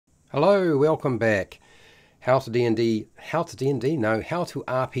Hello, welcome back. How to D&D, how to D&D? No, how to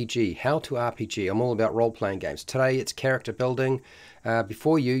RPG, how to RPG. I'm all about role-playing games. Today it's character building.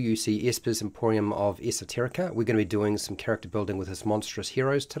 Before you see Esper's Emporium of Esoterica. We're going to be doing some character building with his Monstrous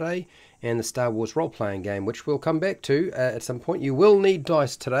heroes today, and the Star Wars role-playing game, which we'll come back to at some point. You will need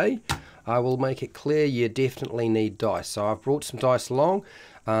dice today. I will make it clear you definitely need dice. So I've brought some dice along.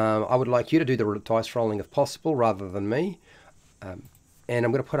 I would like you to do the dice rolling if possible, rather than me. And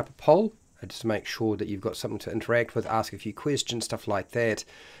I'm going to put up a poll just to make sure that you've got something to interact with, ask a few questions, stuff like that.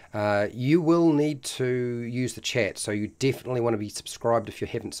 You will need to use the chat, so you definitely want to be subscribed if you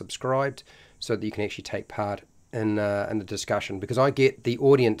haven't subscribed, so that you can actually take part in the discussion, because I get the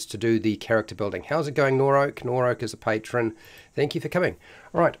audience to do the character building. How's it going, Noroak? Noroak is a patron. Thank you for coming.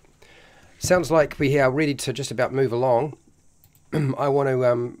 All right. Sounds like we are ready to just about move along. I want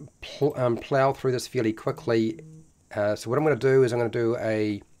to plow through this fairly quickly. So what I'm going to do is I'm going to do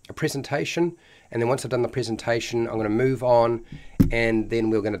a presentation, and then once I've done the presentation, I'm going to move on, and then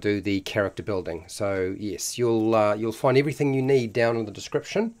we're going to do the character building. So yes, you'll find everything you need down in the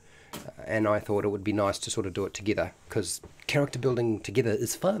description, and I thought it would be nice to sort of do it together, because character building together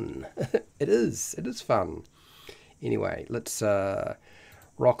is fun. It is fun. Anyway, let's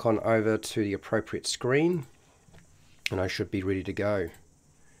rock on over to the appropriate screen, and I should be ready to go.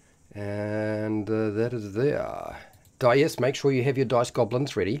 And that is there. Yes, make sure you have your dice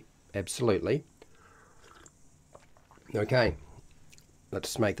goblins ready. Absolutely. Okay,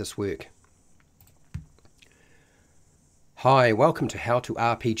 let's make this work. Hi, welcome to How to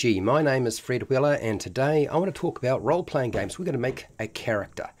RPG. My name is Fred Weller, and today I want to talk about role-playing games. We're going to make a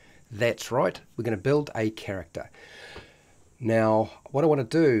character. That's right, we're going to build a character. Now, what I want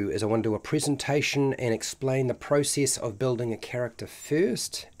to do is I want to do a presentation and explain the process of building a character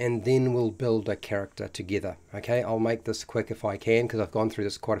first, and then we'll build a character together. Okay, I'll make this quick if I can, because I've gone through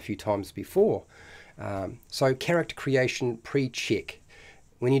this quite a few times before. So character creation pre-check.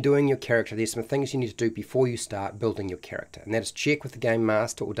 When you're doing your character, there's some things you need to do before you start building your character, and that is check with the Game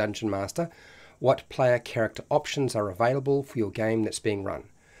Master or Dungeon Master what player character options are available for your game that's being run.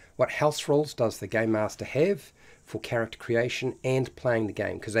 What house rules does the Game Master have for character creation and playing the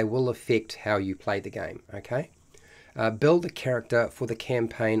game, because they will affect how you play the game. Okay, build a character for the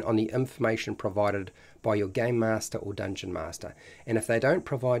campaign on the information provided by your Game Master or Dungeon Master, and if they don't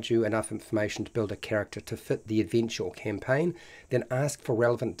provide you enough information to build a character to fit the adventure or campaign, then ask for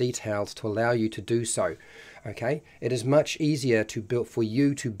relevant details to allow you to do so. Okay, it is much easier for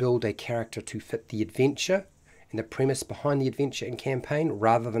you to build a character to fit the adventure and the premise behind the adventure and campaign,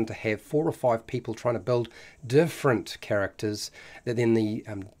 rather than to have 4 or 5 people trying to build different characters that then the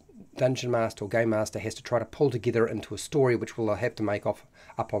Dungeon Master or Game Master has to try to pull together into a story which will have to make up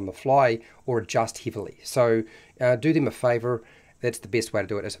on the fly or adjust heavily. So do them a favour. That's the best way to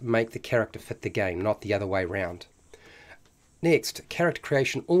do it, is make the character fit the game, not the other way around. Next, character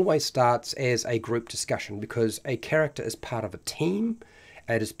creation always starts as a group discussion, because a character is part of a team.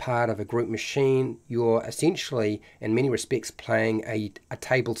 It is part of a group machine. You're essentially, in many respects, playing a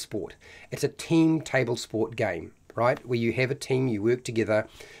table sport. It's a team table sport game, right? Where you have a team, you work together.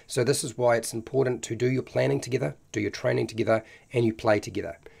 So this is why it's important to do your planning together, do your training together, and you play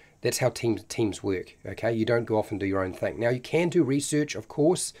together. That's how teams work, okay? You don't go off and do your own thing. Now, you can do research, of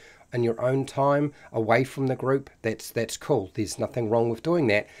course, in your own time, away from the group. That's cool. There's nothing wrong with doing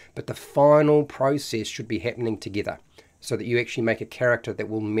that. But the final process should be happening together, so that you actually make a character that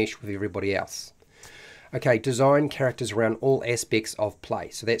will mesh with everybody else. Okay, design characters around all aspects of play.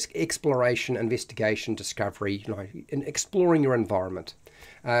 So that's exploration, investigation, discovery, and exploring your environment.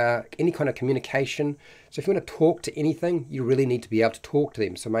 Any kind of communication. So if you want to talk to anything, you really need to be able to talk to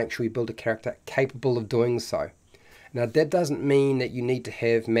them. So make sure you build a character capable of doing so. Now, that doesn't mean that you need to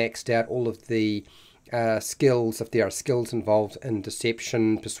have maxed out all of the skills, if there are skills involved in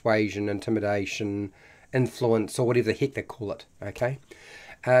deception, persuasion, intimidation, influence, or whatever the heck they call it. Okay,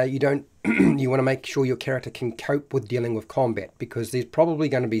 you want to make sure your character can cope with dealing with combat, because there's probably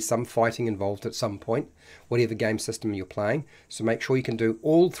going to be some fighting involved at some point, whatever game system you're playing. So make sure you can do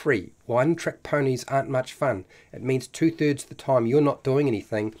all 3. One-trick ponies aren't much fun. It means 2/3 of the time you're not doing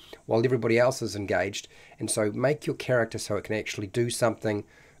anything while everybody else is engaged, and so make your character so it can actually do something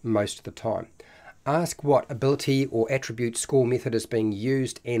most of the time. Ask what ability or attribute score method is being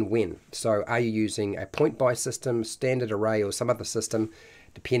used and when. So are you using a point-buy system, standard array, or some other system,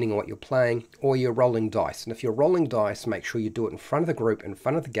 depending on what you're playing, or you're rolling dice? And if you're rolling dice, make sure you do it in front of the group, in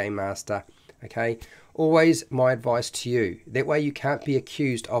front of the Game Master. Okay, always my advice to you. That way you can't be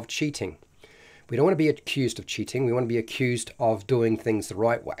accused of cheating. We don't want to be accused of cheating. We want to be accused of doing things the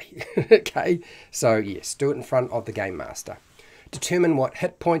right way. Okay, so yes, do it in front of the Game Master. Determine what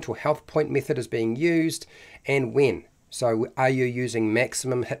hit point or health point method is being used and when. So are you using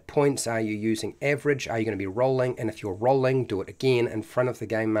maximum hit points? Are you using average? Are you going to be rolling? And if you're rolling, do it again in front of the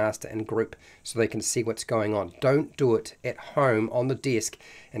game master and group so they can see what's going on. Don't do it at home on the desk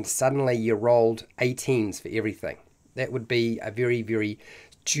and suddenly you rolled 18s for everything. That would be a very, very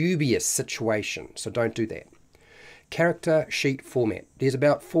dubious situation. So don't do that. Character sheet format. There's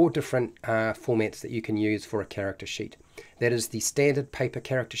about 4 different formats that you can use for a character sheet. That is the standard paper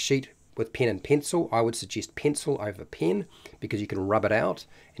character sheet with pen and pencil. I would suggest pencil over pen because you can rub it out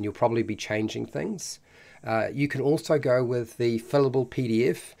and you'll probably be changing things. You can also go with the fillable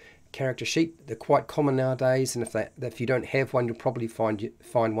PDF character sheet. They're quite common nowadays, and if you don't have one, you'll probably find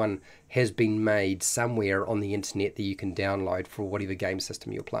one has been made somewhere on the internet that you can download for whatever game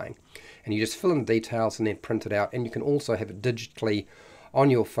system you're playing. And you just fill in the details and then print it out, and you can also have it digitally on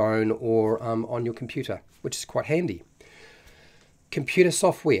your phone or on your computer, which is quite handy. Computer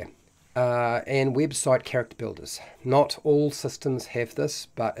software and website character builders. Not all systems have this,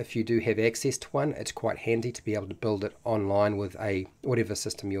 but if you do have access to one, it's quite handy to be able to build it online with whatever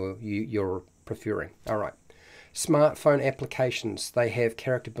system you're preferring. All right. Smartphone applications, they have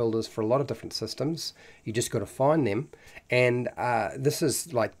character builders for a lot of different systems. You just got to find them, and this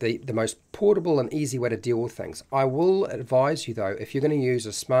is like the most portable and easy way to deal with things. I will advise you though, if you're going to use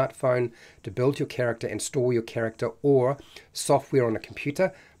a smartphone to build your character and store your character, or software on a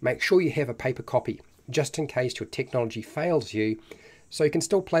computer, make sure you have a paper copy just in case your technology fails you, so you can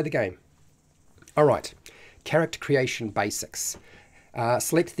still play the game. All right, character creation basics.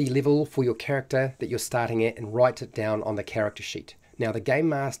 Select the level for your character that you're starting at and write it down on the character sheet. Now the game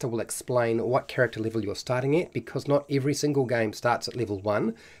master will explain what character level you're starting at, because not every single game starts at level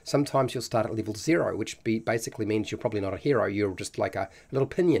 1. Sometimes you'll start at level 0, which basically means you're probably not a hero. You're just like a little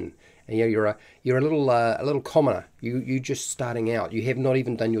pinion. And you're a little commoner. You're just starting out. You have not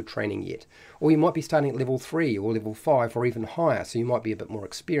even done your training yet. Or you might be starting at level 3 or level 5 or even higher, so you might be a bit more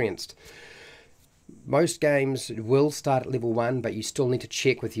experienced. Most games will start at level 1, but you still need to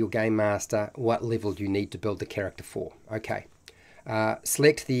check with your game master what level you need to build the character for. Okay.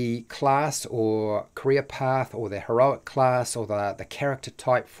 Select the class or career path or the heroic class or the character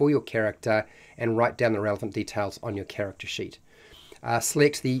type for your character and write down the relevant details on your character sheet.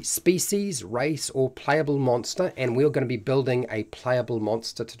 Select the species, race or playable monster, and we're going to be building a playable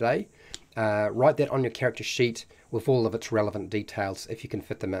monster today. Write that on your character sheet with all of its relevant details if you can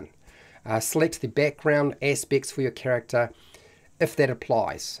fit them in. Select the background aspects for your character if that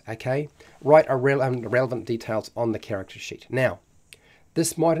applies. Okay, write relevant details on the character sheet. Now,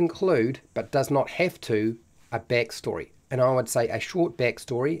 this might include, but does not have to, a backstory, and I would say a short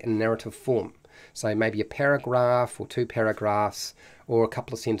backstory in narrative form. So maybe a paragraph or 2 paragraphs or a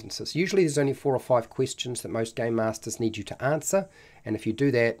couple of sentences. Usually there's only 4 or 5 questions that most game masters need you to answer, and if you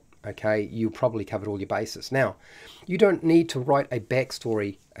do that, okay, you probably covered all your bases. Now, you don't need to write a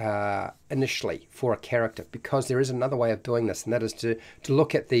backstory initially for a character, because there is another way of doing this, and that is to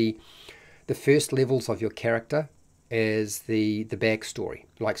look at the first levels of your character as the backstory.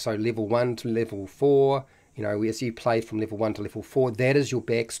 Like, so level 1 to level 4, you know, as you play from level 1 to level 4, that is your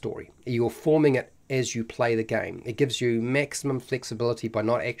backstory. You're forming it as you play the game. It gives you maximum flexibility by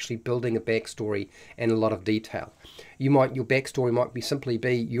not actually building a backstory and a lot of detail. Your backstory might simply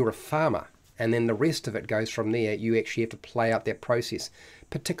be you're a farmer, and then the rest of it goes from there. You actually have to play out that process,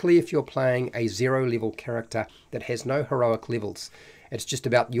 particularly if you're playing a 0 level character that has no heroic levels. It's just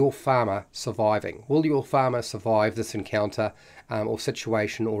about your farmer surviving. Will your farmer survive this encounter or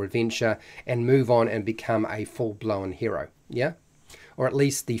situation or adventure and move on and become a full-blown hero? Yeah? Or at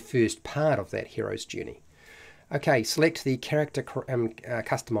least the first part of that hero's journey. Okay, select the character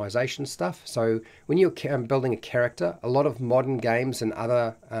customization stuff. So when you're building a character, a lot of modern games and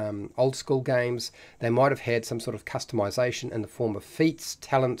other old school games, they might have had some sort of customization in the form of feats,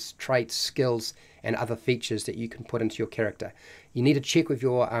 talents, traits, skills, and other features that you can put into your character. You need to check with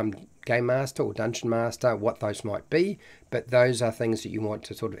your game master or dungeon master what those might be, but those are things that you want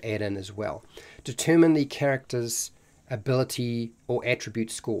to sort of add in as well. Determine the character's ability or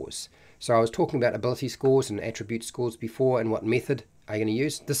attribute scores. So I was talking about ability scores and attribute scores before, and what method are you going to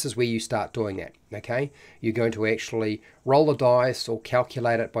use. This is where you start doing that. Okay, you're going to actually roll the dice or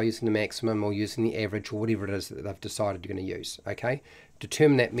calculate it by using the maximum or using the average or whatever it is that they've decided you're going to use. Okay,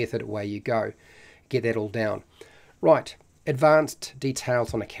 determine that method, away you go. Get that all down. Right, advanced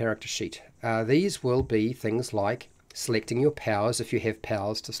details on a character sheet. These will be things like selecting your powers if you have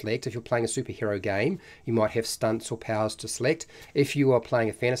powers to select. If you're playing a superhero game, you might have stunts or powers to select. If you are playing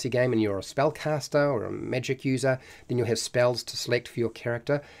a fantasy game and you're a spellcaster or a magic user, then you'll have spells to select for your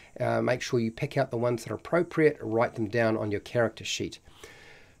character. Make sure you pick out the ones that are appropriate, write them down on your character sheet.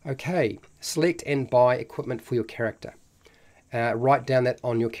 Okay, select and buy equipment for your character. Write down that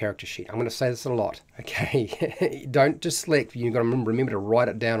on your character sheet. I'm going to say this a lot, okay? Don't just select, you've got to remember to write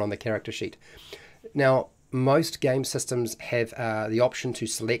it down on the character sheet. Now, most game systems have the option to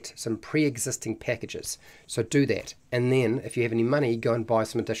select some pre-existing packages, so do that. And then, if you have any money, go and buy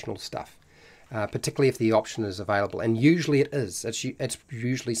some additional stuff, particularly if the option is available. And usually it is. It's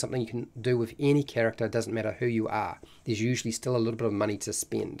usually something you can do with any character. It doesn't matter who you are. There's usually still a little bit of money to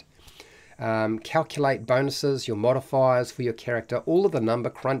spend. Calculate bonuses, your modifiers for your character, all of the number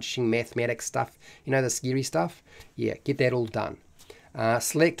crunching mathematics stuff, you know, the scary stuff. Yeah, get that all done.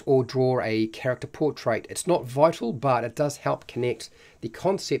 Select or draw a character portrait. It's not vital, but it does help connect the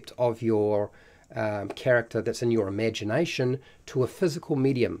concept of your character that's in your imagination to a physical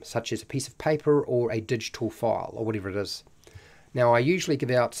medium, such as a piece of paper or a digital file or whatever it is. Now, I usually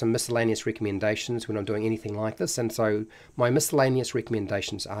give out some miscellaneous recommendations when I'm doing anything like this, and so my miscellaneous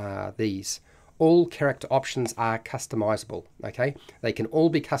recommendations are these. All character options are customizable, okay? They can all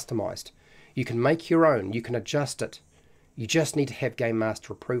be customized. You can make your own, you can adjust it. You just need to have Game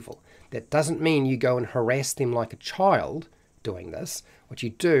Master approval. That doesn't mean you go and harass them like a child doing this. What you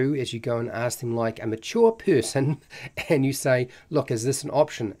do is you go and ask them like a mature person and you say, look, is this an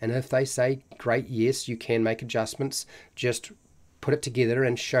option? And if they say, great, yes, you can make adjustments, just put it together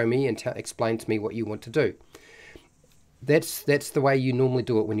and show me and explain to me what you want to do. That's the way you normally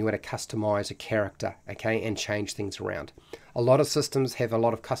do it when you want to customize a character, okay, and change things around. A lot of systems have a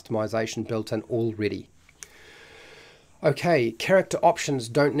lot of customization built in already. Okay, character options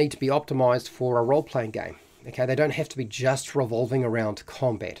don't need to be optimized for a role-playing game. Okay, they don't have to be just revolving around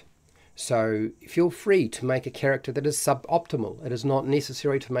combat. So feel free to make a character that is suboptimal. It is not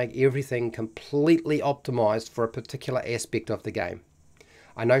necessary to make everything completely optimized for a particular aspect of the game.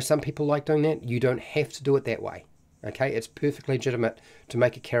 I know some people like doing that. You don't have to do it that way. Okay, it's perfectly legitimate to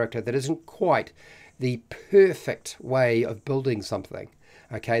make a character that isn't quite the perfect way of building something.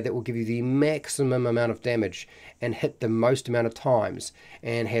 Okay, that will give you the maximum amount of damage and hit the most amount of times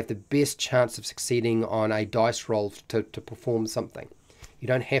and have the best chance of succeeding on a dice roll to perform something. You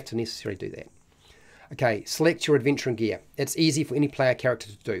don't have to necessarily do that. Okay, select your adventuring gear. It's easy for any player character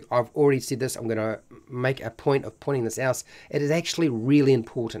to do. I've already said this. I'm going to make a point of pointing this out. It is actually really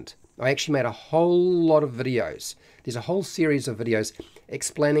important. I actually made a whole lot of videos. There's a whole series of videos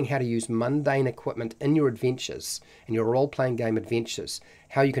explaining how to use mundane equipment in your adventures, in your role-playing game adventures,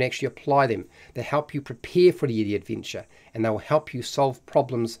 how you can actually apply them. They help you prepare for the adventure, and they will help you solve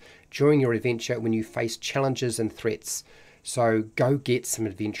problems during your adventure when you face challenges and threats. So go get some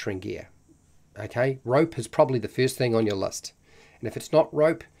adventuring gear. Okay, rope is probably the first thing on your list. And if it's not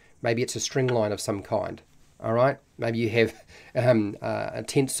rope, maybe it's a string line of some kind. All right, maybe you have a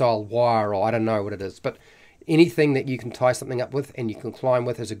tensile wire, or I don't know what it is, but anything that you can tie something up with and you can climb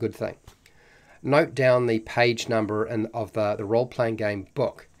with is a good thing. Note down the page number of the role-playing game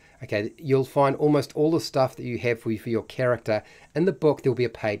book. Okay, you'll find almost all the stuff that you have for your character in the book. There'll be a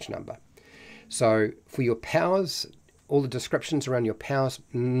page number. So for your powers, all the descriptions around your powers,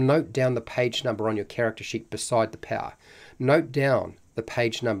 note down the page number on your character sheet beside the power. Note down the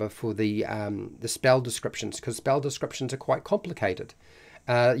page number for the spell descriptions, because spell descriptions are quite complicated.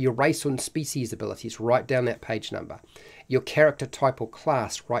 Your race and species abilities, write down that page number. Your character type or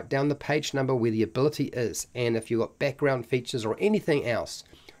class, write down the page number where the ability is. And if you've got background features or anything else,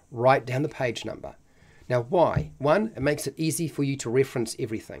 write down the page number. Now why? One, it makes it easy for you to reference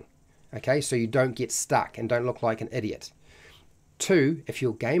everything. Okay, so you don't get stuck and don't look like an idiot. Two, if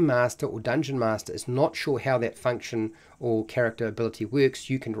your game master or dungeon master is not sure how that function or character ability works,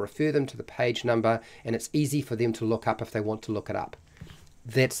 you can refer them to the page number and it's easy for them to look up if they want to look it up.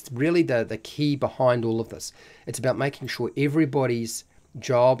 That's really the key behind all of this. It's about making sure everybody's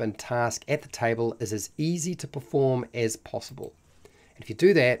job and task at the table is as easy to perform as possible. And if you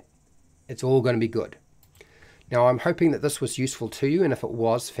do that, it's all going to be good. Now, I'm hoping that this was useful to you, and if it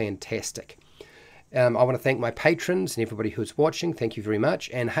was, fantastic. I want to thank my patrons and everybody who's watching. Thank you very much.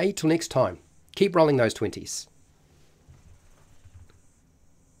 And hey, till next time, keep rolling those 20s.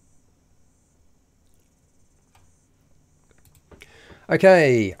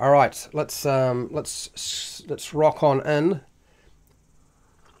 Okay, all right. Let's rock on in.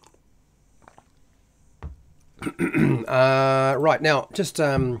 Right now, just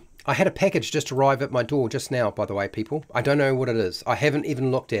I had a package just arrive at my door just now, by the way, people. I don't know what it is. I haven't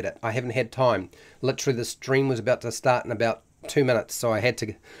even looked at it. I haven't had time. Literally, the stream was about to start in about 2 minutes, so I had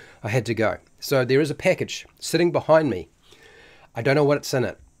to go. So there is a package sitting behind me. I don't know what's in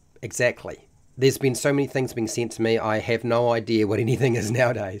it exactly. There's been so many things being sent to me. I have no idea what anything is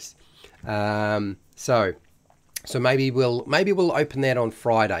nowadays. So maybe we'll open that on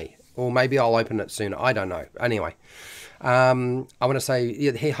Friday, or maybe I'll open it sooner. I don't know. Anyway. I want to say,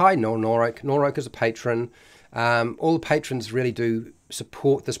 yeah, hey, hi, Norok. Norok is a patron. All the patrons really do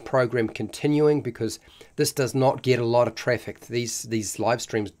support this program continuing, because this does not get a lot of traffic. These live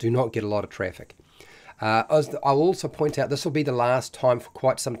streams do not get a lot of traffic. I'll also point out, this will be the last time for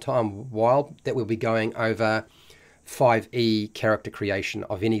quite some time while that we'll be going over 5e character creation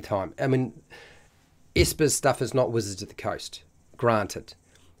of any time. I mean, Esper's stuff is not Wizards of the Coast, granted.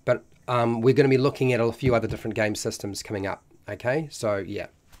 But we're going to be looking at a few other different game systems coming up. Okay, so yeah.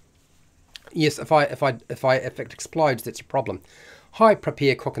 Yes, if it explodes, that's a problem. Hi,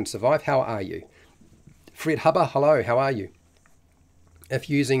 Prepare, Cook and Survive. How are you? Fred Hubber, hello. How are you? If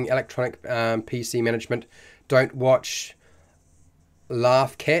using electronic PC management, don't watch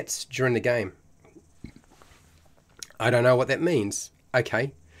laugh cats during the game. I don't know what that means.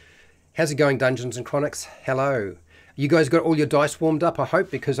 Okay. How's it going, Dungeons and Chronics? Hello. You guys got all your dice warmed up, I hope,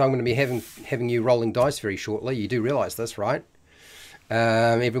 because I'm going to be having you rolling dice very shortly. You do realise this, right?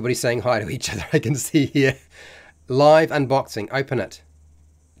 Everybody's saying hi to each other, I can see here. Live unboxing. Open it.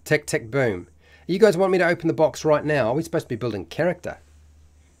 Tick, tick, boom. You guys want me to open the box right now? Are we supposed to be building character?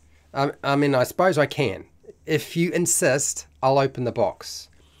 I mean, I suppose I can. If you insist, I'll open the box.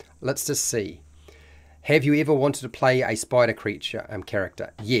 Let's just see. Have you ever wanted to play a spider creature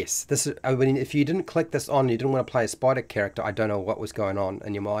character? Yes. This is. I mean, if you didn't click this on, you didn't want to play a spider character, I don't know what was going on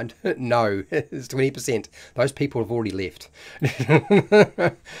in your mind. No, it's 20%. Those people have already left.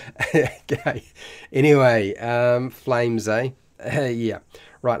 Okay. Anyway, flames, eh? Yeah.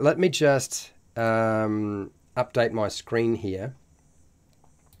 Right. Let me just update my screen here.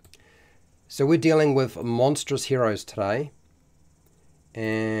 So we're dealing with monstrous heroes today.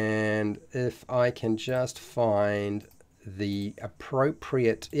 And if I can just find the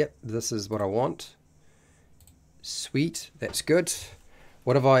appropriate, yep, this is what I want. Sweet, that's good.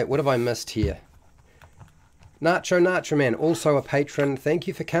 What have I missed here? Nacho Man, also a patron. Thank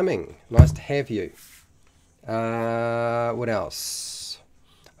you for coming. Nice to have you. What else?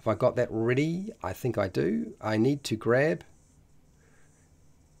 Have I got that ready? I think I do. I need to grab.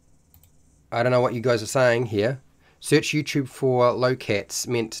 I don't know what you guys are saying here. Search YouTube for low cats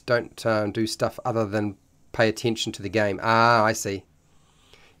meant don't do stuff other than pay attention to the game. Ah, I see.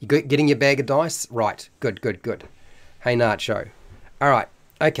 You getting your bag of dice? Right. Good, good, good. Hey, Nacho. All right.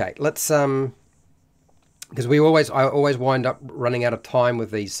 Okay. Let's because I always wind up running out of time with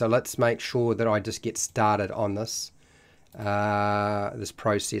these, so let's make sure that I just get started on this this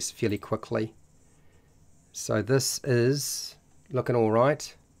process fairly quickly. So this is looking all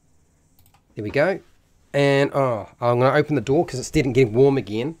right. There we go. And, oh, I'm going to open the door because it's getting warm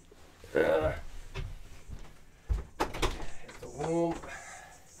again. It's a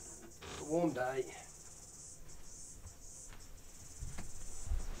warm day.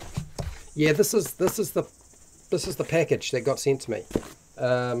 Yeah, this is the package that got sent to me.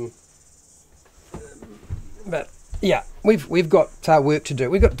 But yeah, we've got work to do.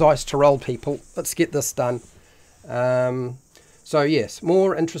 We've got dice to roll, people. Let's get this done. So yes,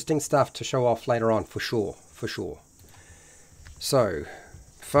 more interesting stuff to show off later on, for sure, for sure. So,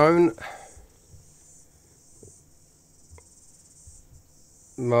 phone.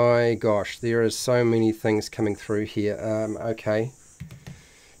 My gosh, there is so many things coming through here. Okay.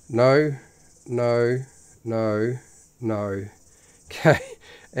 No. Okay,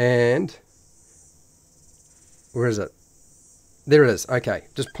 and where is it? There it is. Okay,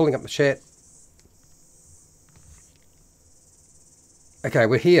 just pulling up the chat. Okay,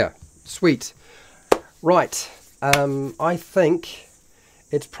 we're here. Sweet. Right. I think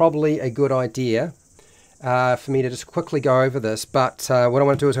it's probably a good idea for me to just quickly go over this, but what I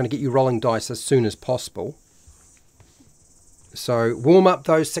want to do is I'm going to get you rolling dice as soon as possible. So warm up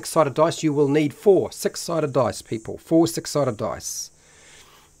those 6-sided dice. You will need 4 6-sided dice, people. 4 6-sided dice.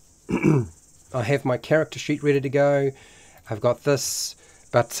 I have my character sheet ready to go. I've got this,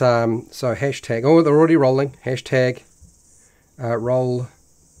 but so hashtag. Oh, they're already rolling. Hashtag. Roll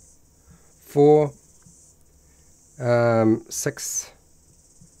 4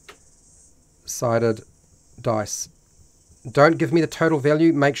 6-sided dice. Don't give me the total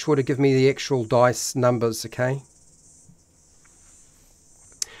value. Make sure to give me the actual dice numbers, okay?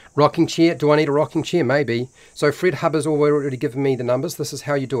 Rocking chair. Do I need a rocking chair? Maybe. So Fred Hubber's already given me the numbers. This is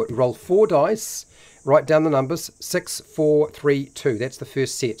how you do it. You roll 4 dice, write down the numbers, 6, 4, 3, 2. That's the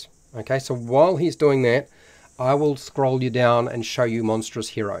first set. Okay, so while he's doing that, I will scroll you down and show you Monstrous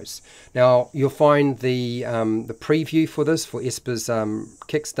Heroes. Now, you'll find the preview for this, for Esper's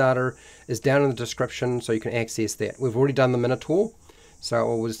Kickstarter, is down in the description, so you can access that. We've already done the Minotaur. So I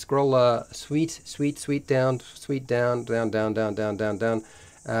will scroll sweet down, down.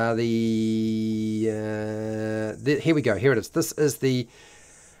 Here we go. Here it is. This is the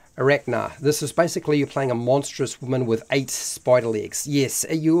Arachnir. This is basically you're playing a monstrous woman with 8 spider legs. Yes,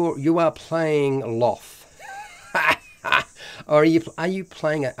 you are playing Loth. Or are you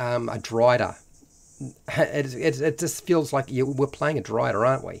playing a Drider? It just feels like we're playing a Drider,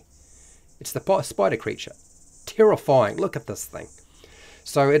 aren't we? It's the spider creature. Terrifying. Look at this thing.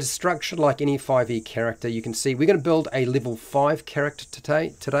 So it is structured like any 5e character. You can see we're going to build a level 5 character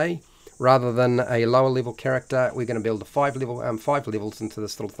today rather than a lower level character. We're going to build a 5 levels into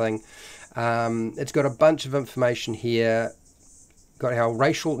this little thing. It's got a bunch of information here. Got how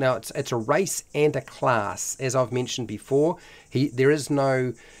racial. Now it's a race and a class, as I've mentioned before. There is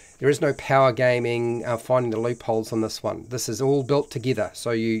no power gaming, finding the loopholes on this one. This is all built together.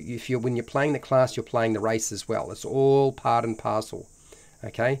 So when you're playing the class, you're playing the race as well. It's all part and parcel.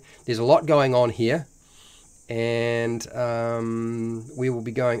 Okay, there's a lot going on here, and we will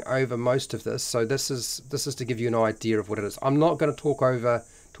be going over most of this. So this is to give you an idea of what it is. I'm not going to talk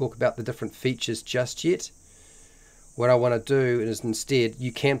about the different features just yet. What I want to do is instead,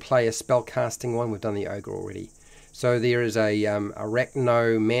 you can play a spell casting one. We've done the ogre already. So there is a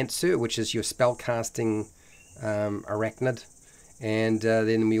Arachnomancer, which is your spell casting arachnid, and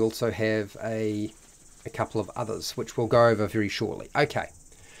then we also have a couple of others, which we'll go over very shortly. Okay.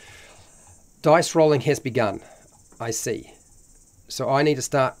 Dice rolling has begun. I see. So I need to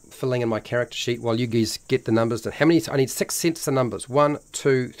start filling in my character sheet while you guys get the numbers. How many? I need 6 sets of numbers. 1,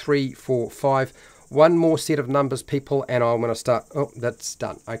 2, 3, 4, 5. One more set of numbers, people, and I'm going to start. Oh, that's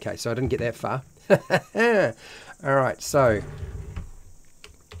done. Okay, so I didn't get that far. All right, so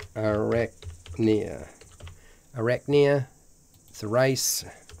Arachnir. Arachnir. It's a race.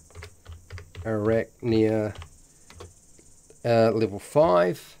 Arachnir, level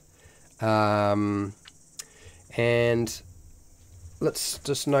 5, and let's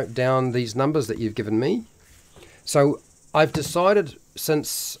just note down these numbers that you've given me. So I've decided,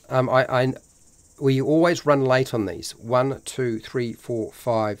 since we always run late on these, 1, 2, 3, 4,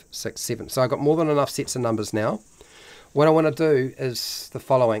 5, 6, 7. So I've got more than enough sets of numbers now. What I want to do is the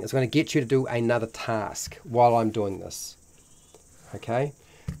following. It's going to get you to do another task while I'm doing this. Okay.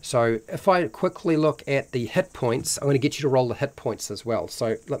 So if I quickly look at the hit points, I'm going to get you to roll the hit points as well.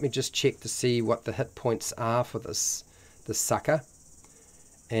 So let me just check to see what the hit points are for this sucker.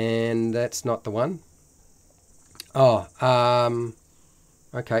 And that's not the one. Oh,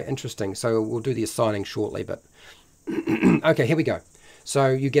 okay, interesting. So we'll do the assigning shortly, but okay, here we go. So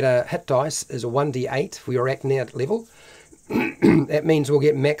you get a hit dice is a 1d8 for your Arachnir level. That means we'll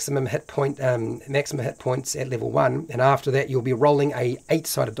get maximum hit points at level 1, and after that you'll be rolling a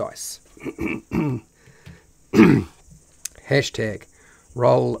 8-sided dice. Hashtag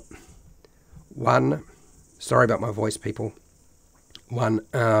roll 1. Sorry about my voice, people. 1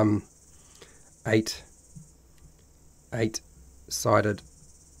 8-sided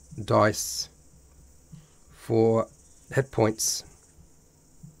dice for hit points.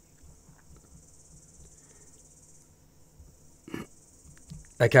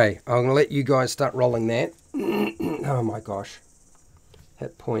 Okay, I'm going to let you guys start rolling that. Oh my gosh.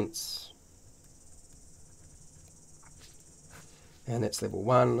 Hit points. And that's level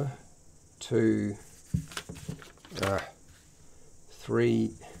 1, 2,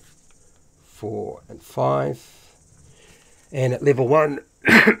 3, 4, and 5. And at level 1,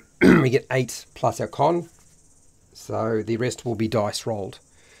 we get 8 plus our con. So the rest will be dice rolled.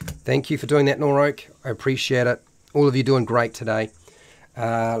 Thank you for doing that, Norok. I appreciate it. All of you doing great today.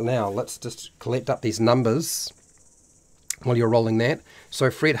 Now, let's just collect up these numbers while you're rolling that.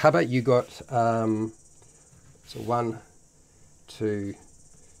 So, Fred Hubber, you got so 1, 2,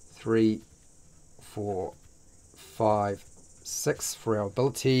 3, 4, 5, 6 for our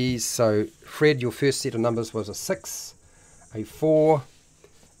abilities. So, Fred, your first set of numbers was a 6, a 4,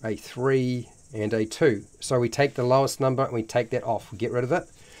 a 3, and a 2. So, we take the lowest number and we take that off. We get rid of it.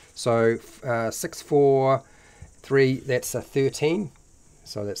 So, 6, 4, 3, that's a 13.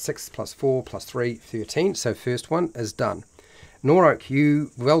 So that's 6 plus 4 plus 3, 13. So first one is done. Norok,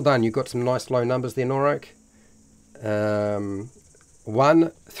 well done. You got some nice low numbers there, Norok.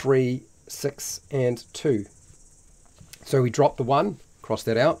 1, 3, 6, and 2. So we dropped the 1. Cross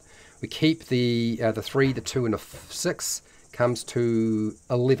that out. We keep the 3, the 2, and the 6. Comes to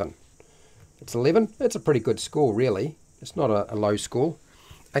 11. It's 11. It's a pretty good score, really. It's not a low score.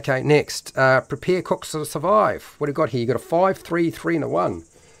 Okay, next. Prepare, cook, survive. What do you got here? You got a 5, 3, 3, and a 1.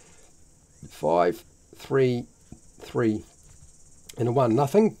 5, 3, 3, and a 1.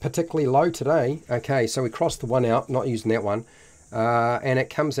 Nothing particularly low today. Okay, so we cross the 1 out, not using that one. And it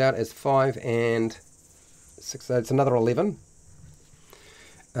comes out as 5 and 6. So it's another 11.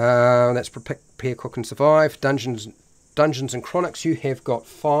 That's prepare, cook, and survive. Dungeons and Chronics, you have got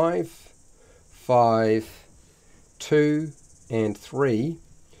 5, 5, 2, and 3.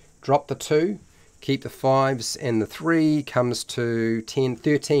 Drop the 2, keep the 5s, and the 3 comes to 10,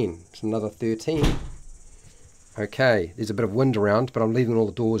 13. It's another 13. Okay, there's a bit of wind around, but I'm leaving all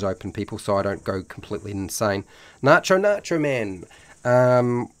the doors open, people, so I don't go completely insane. Nacho Man.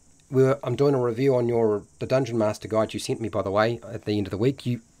 I'm doing a review on the Dungeon Master guide you sent me, by the way, at the end of the week.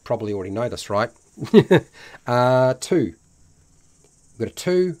 You probably already know this, right? 2. We've got a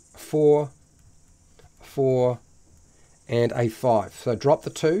 2, 4, 4, and a 5. So drop the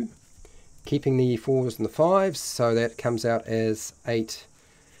 2, keeping the 4s and the 5s, so that comes out as 8.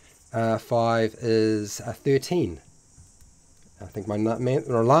 5 is 13. I think my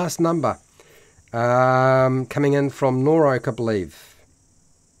last number coming in from Norok, I believe.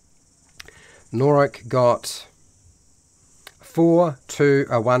 Norok got 4, 2,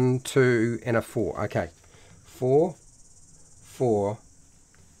 a 1, 2, and a 4. Okay, 4, 4,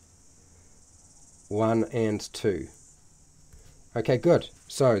 1, and 2. Okay, good.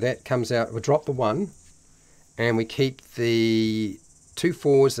 So that comes out, we drop the 1, and we keep the 2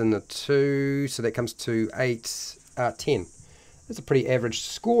 4s and the 2, so that comes to 8, 10. That's a pretty average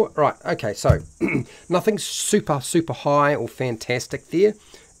score. Right, okay, so nothing super high or fantastic there,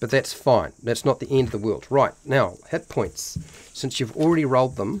 but that's fine. That's not the end of the world. Right, now, hit points. Since you've already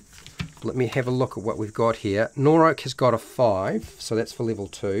rolled them, let me have a look at what we've got here. Norok has got a 5, so that's for level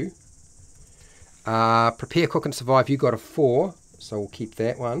 2. Prepare, cook, and survive, you got a 4, so we'll keep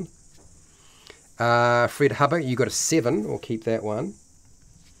that one. Fred Hubber, you got a 7, we'll keep that one.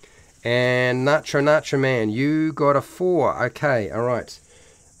 And Nacho Man, you got a 4. Okay, alright.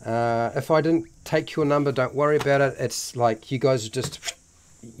 If I didn't take your number, don't worry about it. It's like you guys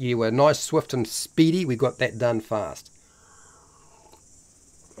you were nice, swift, and speedy. We got that done fast.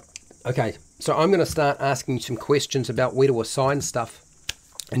 Okay, so I'm going to start asking you some questions about where to assign stuff,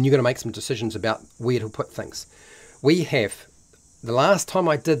 and you're going to make some decisions about where to put things. The last time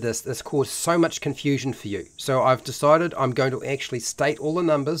I did this caused so much confusion for you. So I've decided I'm going to actually state all the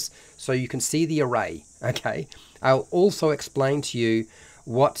numbers so you can see the array. Okay. I'll also explain to you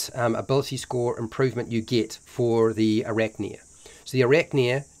what ability score improvement you get for the Arachnir. So the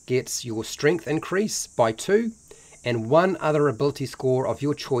Arachnir gets your strength increase by 2, and one other ability score of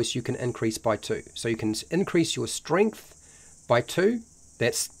your choice you can increase by 2. So you can increase your strength by 2,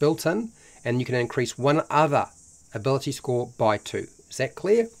 that's built in, and you can increase one other ability score by 2. Is that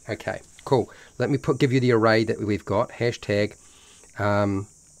clear? Okay, cool. Let me give you the array that we've got. Hashtag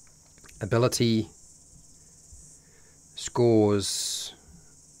ability scores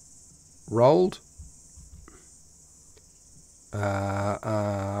rolled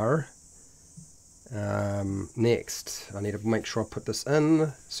are next. I need to make sure I put this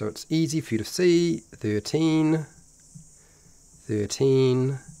in so it's easy for you to see. 13,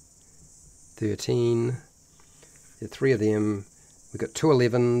 13, 13. The 3 of them. We've got 2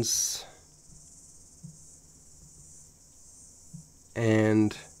 11s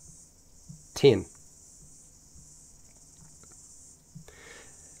and 10.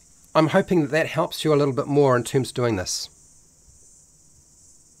 I'm hoping that helps you a little bit more in terms of doing this.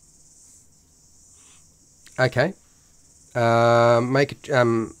 Okay.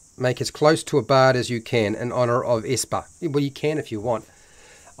 Make as close to a bard as you can in honor of Esper. Well, you can if you want.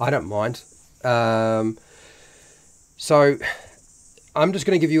 I don't mind. So I'm just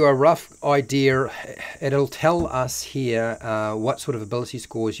going to give you a rough idea. It'll tell us here what sort of ability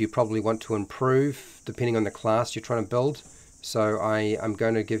scores you probably want to improve depending on the class you're trying to build. So I'm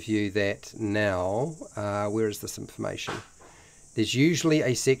going to give you that now. Where is this information? There's usually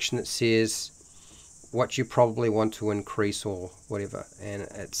a section that says what you probably want to increase or whatever. And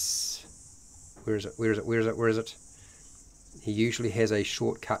it's... Where is it? He usually has a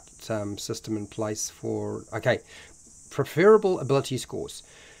shortcut system in place for... Okay. Preferable ability scores.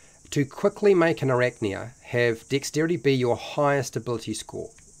 To quickly make an Arachnir, have Dexterity be your highest ability score,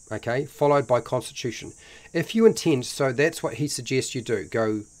 okay, followed by Constitution. If you intend, so that's what he suggests you do,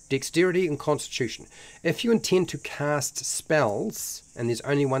 go Dexterity and Constitution. If you intend to cast spells, and there's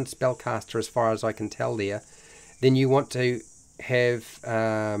only one spellcaster as far as I can tell there, then you want to have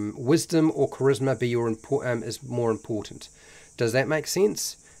wisdom or charisma be your is more important. Does that make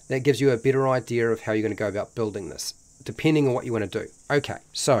sense? That gives you a better idea of how you're going to go about building this, depending on what you want to do. Okay,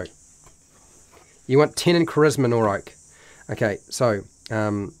 so you want 10 in charisma, Noroak. Okay, so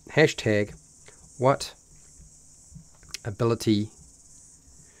hashtag what ability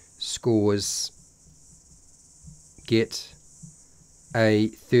scores get a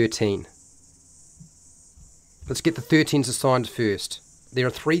 13? Let's get the 13s assigned first. There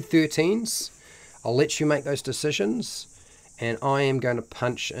are 3 13s. I'll let you make those decisions, and I am going to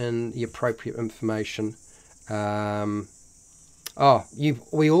punch in the appropriate information.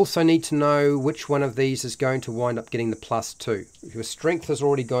 We also need to know which one of these is going to wind up getting the +2. Your strength is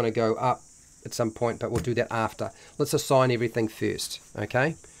already going to go up at some point, but we'll do that after. Let's assign everything first,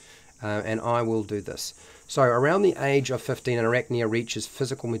 okay? And I will do this. So around the age of 15, an Arachnir reaches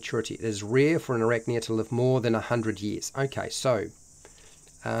physical maturity. It is rare for an Arachnir to live more than 100 years. Okay, so,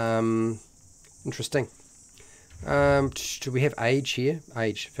 interesting. Do we have age here?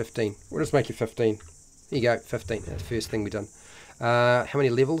 Age, 15. We'll just make it 15. There you go, 15. That's the first thing we've done. How many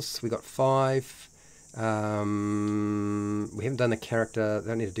levels? We got 5. We haven't done the character.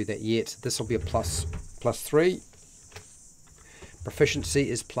 Don't need to do that yet. This will be a +3. Proficiency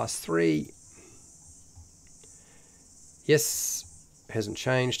is +3. Yes, hasn't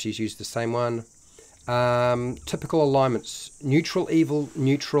changed. He's used the same one. Typical alignments. Neutral, evil,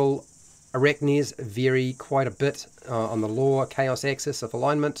 neutral. Arachnirs vary quite a bit on the law chaos axis of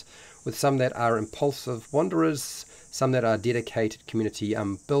alignment, with some that are impulsive wanderers, some that are dedicated community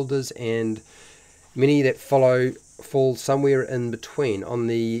builders, and many that fall somewhere in between. On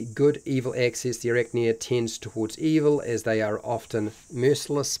the good-evil axis, the Arachnir tends towards evil, as they are often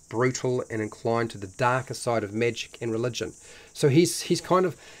merciless, brutal, and inclined to the darker side of magic and religion. So he's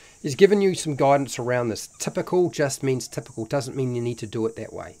given you some guidance around this. Typical just means typical, doesn't mean you need to do it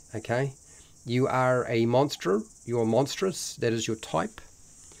that way, okay? You are a monster, you're monstrous, that is your type.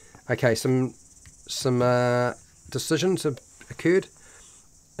 Okay, some decisions have occurred.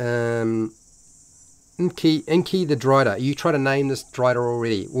 Inky the Drider. You try to name this Drider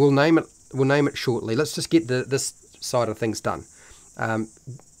already. We'll name it shortly. Let's just get this side of things done.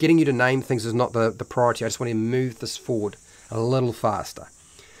 Getting you to name things is not the priority. I just want to move this forward a little faster.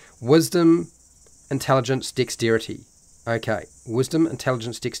 Wisdom, intelligence, dexterity. Okay, wisdom,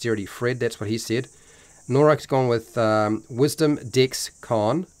 intelligence, dexterity. Fred, that's what he said. Norak's gone with wisdom, dex,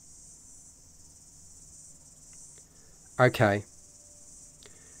 con. Okay.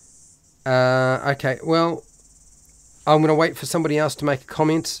 Okay, well, I'm going to wait for somebody else to make a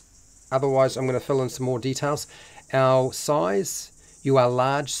comment. Otherwise, I'm going to fill in some more details. Our size, you are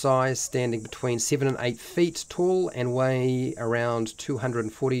large size, standing between 7 and 8 feet tall and weigh around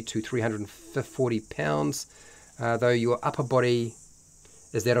 240 to 340 pounds. Though your upper body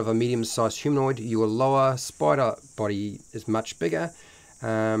is that of a medium-sized humanoid, your lower spider body is much bigger.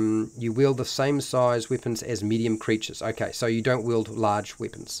 You wield the same size weapons as medium creatures. Okay, so you don't wield large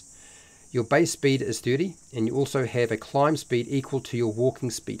weapons. Your base speed is 30, and you also have a climb speed equal to your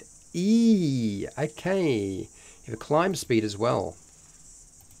walking speed. Okay. You have a climb speed as well.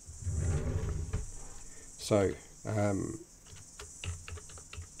 So,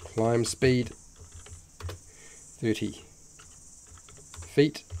 climb speed, 30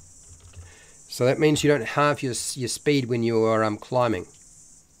 feet. So that means you don't halve your speed when you are climbing.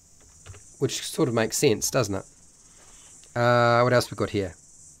 Which sort of makes sense, doesn't it? What else we got here?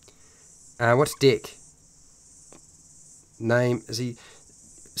 What's deck? Name, is he...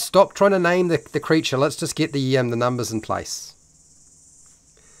 Stop trying to name the creature. Let's just get the numbers in place.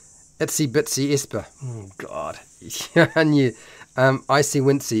 Itsy Bitsy Esper. Oh, God. I knew. Icy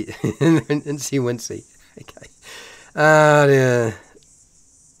Wincy. Incy Wincy. Okay. Yeah.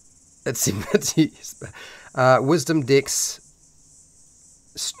 Itsy Bitsy Esper. Wisdom, dex,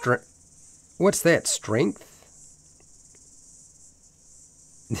 strength. What's that? Strength?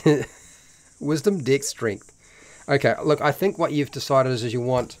 Wisdom, dex, strength. Okay, look, I think what you've decided is you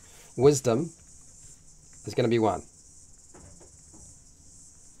want wisdom is going to be 1.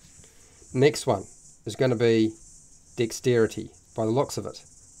 Next one is going to be dexterity, by the looks of it.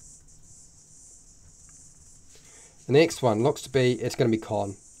 The next one looks to be, it's going to be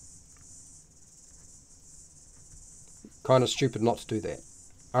con. Kind of stupid not to do that.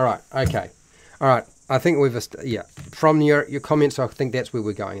 Alright, okay. Alright, I think we've, yeah, from your comments, I think that's where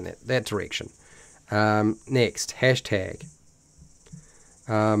we're going in that direction. Next, hashtag.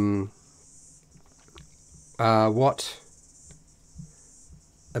 What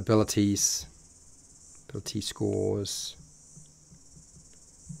ability scores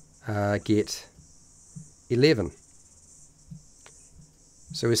get 11?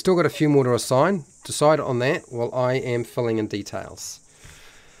 So we've still got a few more to assign. Decide on that while I am filling in details.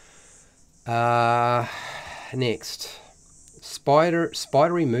 Next.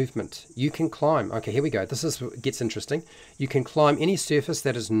 Spidery movement. You can climb. Okay, here we go. This gets interesting. You can climb any surface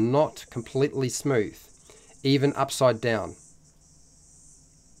that is not completely smooth, even upside down,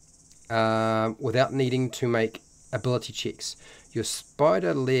 without needing to make ability checks. Your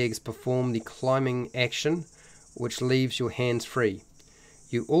spider legs perform the climbing action, which leaves your hands free.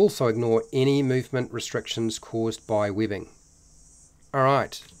 You also ignore any movement restrictions caused by webbing. All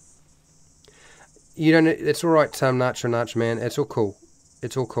right. You don't. It's all right, Nacho man. It's all cool.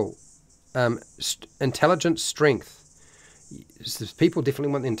 It's all cool. Intelligence, strength. People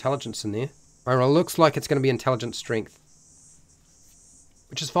definitely want the intelligence in there. All right, it looks like it's going to be intelligence, strength,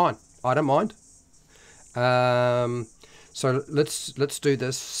 which is fine. I don't mind. So let's do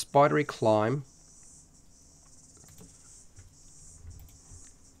this. Spidery climb.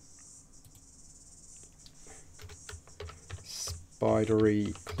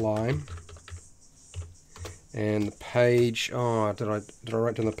 Spidery climb. And the page, oh, did I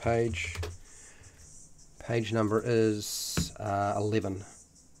write down the page? Page number is 11.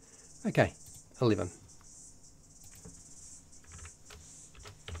 Okay, 11.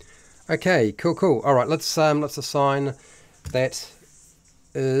 Okay, cool. All right, let's assign that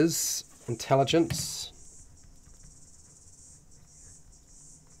is intelligence.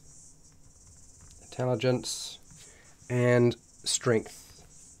 Intelligence and strength.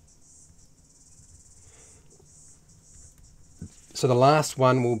 So the last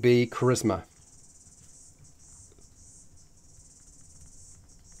one will be charisma.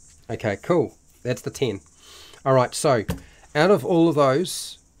 Okay, cool. That's the 10. All right, so out of all of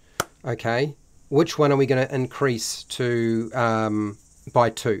those, okay, which one are we going to increase to by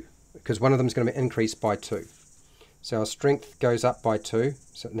 2? Because one of them is going to be increased by 2. So our strength goes up by 2.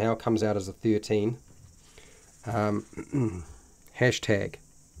 So it now comes out as a 13. Hashtag.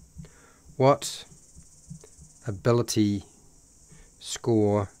 What ability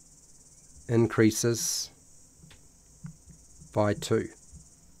score increases by 2?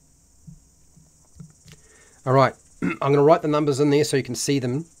 All right, I'm going to write the numbers in there so you can see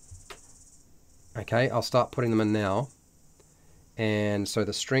them. Okay, I'll start putting them in now. And so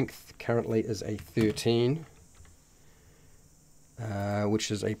the strength currently is a 13, which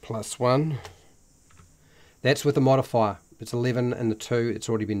is a +1. That's with the modifier. It's 11 and the 2. It's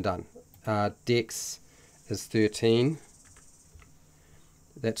already been done. Dex is 13.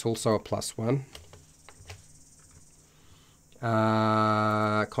 That's also a +1.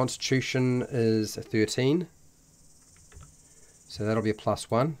 Constitution is a 13. So that'll be a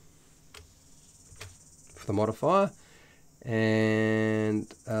 +1 for the modifier.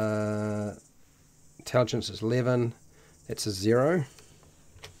 And intelligence is 11. That's a 0.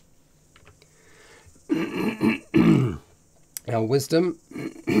 Our wisdom,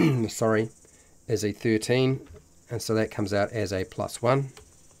 sorry, is a 13. And so that comes out as a +1.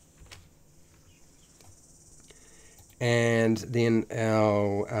 And then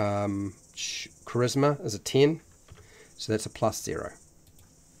our charisma is a 10. So that's a +0.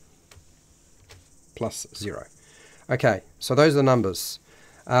 +0. Okay, so those are the numbers.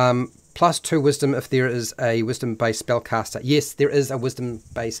 +2 wisdom if there is a wisdom-based spellcaster. Yes, there is a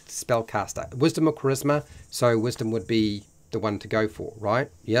wisdom-based spellcaster. Wisdom or charisma, so wisdom would be the one to go for, right?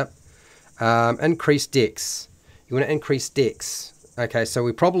 Yep. Increase dex. You want to increase dex. Okay, so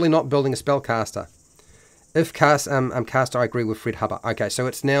we're probably not building a spellcaster. If caster, I agree with Fred Hubbard. Okay, so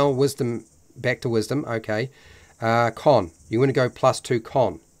it's now wisdom, back to wisdom. Okay. Con. You want to go +2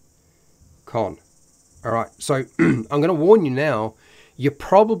 con. Con. All right, so I'm going to warn you now, you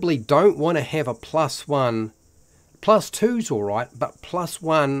probably don't want to have a +1. +2's all right, but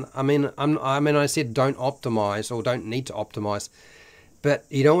 +1, I mean, I said don't optimize or don't need to optimize, but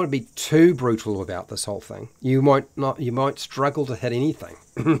you don't want to be too brutal about this whole thing. You might struggle to hit anything.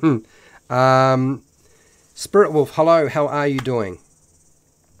 Spirit Wolf, hello, how are you doing?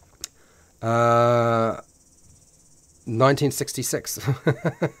 1966.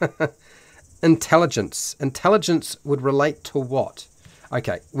 Intelligence. Intelligence would relate to what?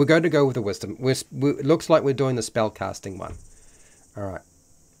 Okay, we're going to go with the wisdom. It looks like we're doing the spellcasting one. All right.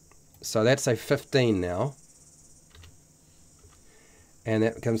 So that's a 15 now. And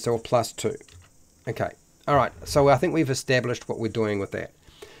that comes to a +2. Okay. All right. So I think we've established what we're doing with that.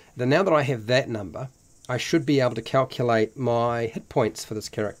 Then now that I have that number, I should be able to calculate my hit points for this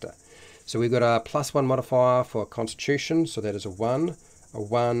character. So we've got a +1 modifier for Constitution. So that is a 1, a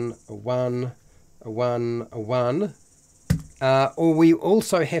 1, a 1, a 1, a 1. Or we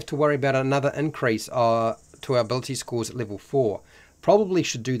also have to worry about another increase to our ability scores at level 4. Probably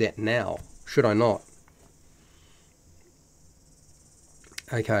should do that now, should I not?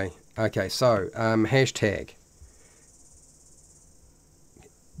 Okay, so hashtag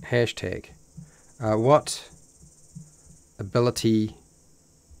what ability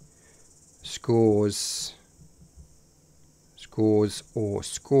scores or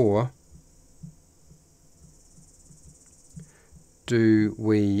score do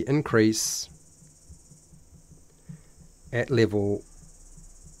we increase at level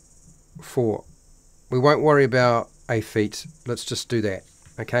 4? We won't worry about a feat. Let's just do that.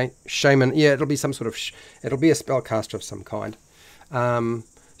 Okay, shaman. Yeah, it'll be some sort of. It'll be a spellcaster of some kind.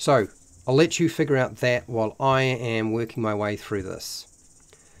 So I'll let you figure out that while I am working my way through this.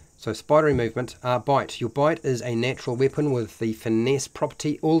 So spidery movement. Bite. Your bite is a natural weapon with the finesse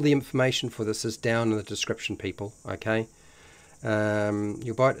property. All the information for this is down in the description, people. Okay.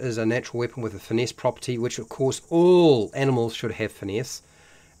 Your bite is a natural weapon with a finesse property, which of course all animals should have finesse,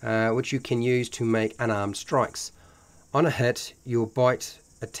 which you can use to make unarmed strikes. On a hit, your bite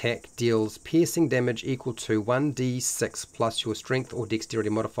attack deals piercing damage equal to 1d6 plus your strength or dexterity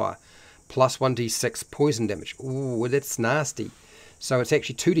modifier, plus 1d6 poison damage. Ooh, that's nasty. So it's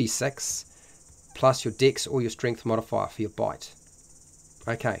actually 2d6 plus your dex or your strength modifier for your bite.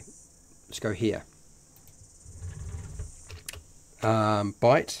 Okay, let's go here.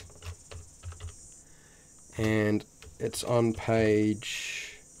 Bite, and it's on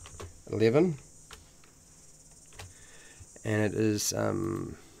page 11, and it is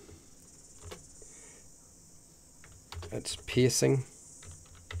it's piercing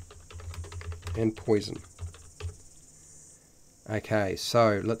and poison. Okay,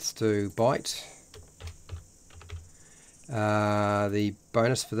 so let's do bite. The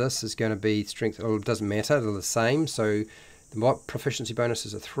bonus for this is going to be strength. Oh, it doesn't matter, they're the same. So the proficiency bonus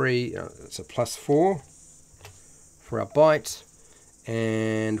is a 3. It's a +4 for our bite,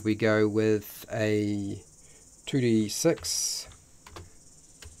 and we go with a 2d6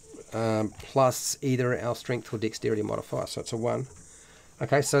 plus either our strength or dexterity modifier. So it's a 1.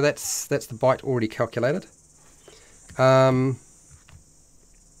 Okay, so that's the bite already calculated.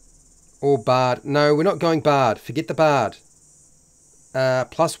 Or bard. No, we're not going bard. Forget the bard.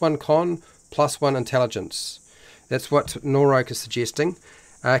 +1 con, +1 intelligence. That's what Norok is suggesting.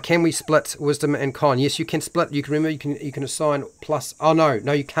 Can we split wisdom and con? Yes, you can split. You can remember. You can assign plus. Oh no,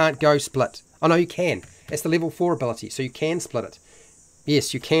 you can't go split. Oh no, you can. It's the level 4 ability, so you can split it.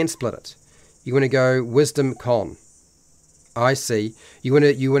 Yes, you can split it. You want to go wisdom con. I see. You want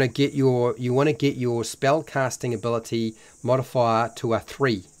to get your spell casting ability modifier to a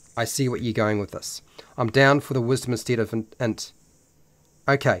 3. I see what you're going with this. I'm down for the wisdom instead of int.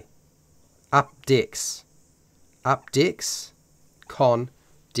 Okay. Up dex. Up dex. Con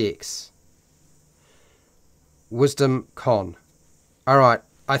dex. Wisdom con. Alright.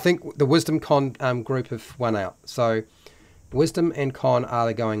 I think the wisdom con group have won out. So wisdom and con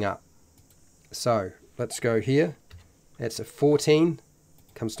are going up. So let's go here. It's a 14.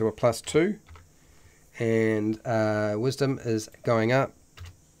 Comes to a +2. And wisdom is going up.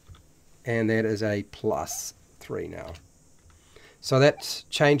 And that is a +3 now. So that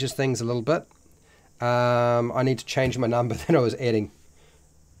changes things a little bit. I need to change my number that I was adding.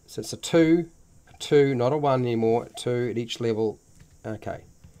 So it's a 2, not a 1 anymore, 2 at each level. Okay.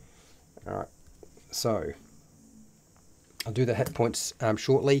 Alright. So I'll do the hit points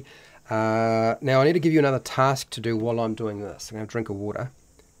shortly. Now I need to give you another task to do while I'm doing this. I'm going to drink a water.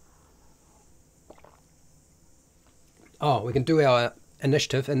 Oh, we can do our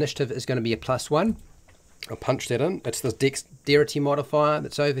initiative. Initiative is going to be a +1. I'll punch that in. It's the dexterity modifier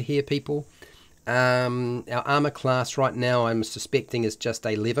that's over here, people. Our armor class right now, I'm suspecting, is just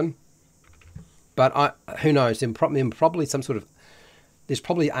 11. But who knows? There's probably some sort of. There's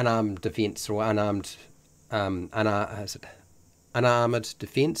probably unarmed defense or unarmed. Unarmored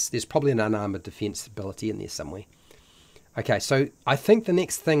defense. There's probably an unarmored defense ability in there somewhere. Okay, so I think the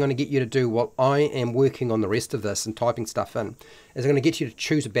next thing I'm going to get you to do while I am working on the rest of this and typing stuff in is I'm going to get you to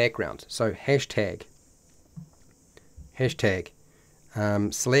choose a background. So hashtag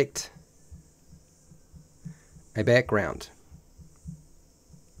select a background.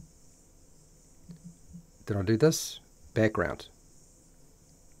 Did I do this? Background.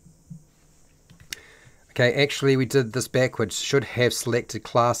 Okay, actually we did this backwards. Should have selected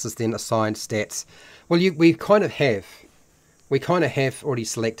classes, then assigned stats. Well, we kind of have. We kind of have already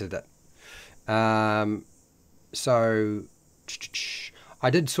selected it. So I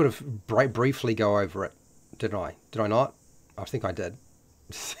did sort of briefly go over it, didn't I? Did I not? I think I did.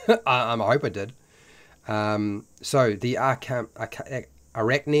 I hope I did. So the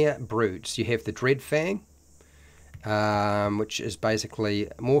Arachnir broods. You have the Dread Fang, which is basically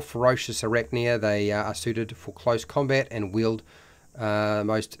more ferocious Arachnir. They are suited for close combat and wield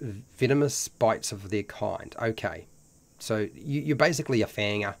most venomous bites of their kind. Okay, so you're basically a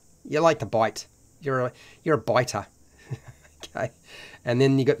fanger. You like to bite. You're a biter. Okay, and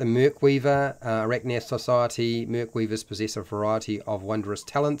then you got the Merkweaver, Arachnir Society. Merkweavers possess a variety of wondrous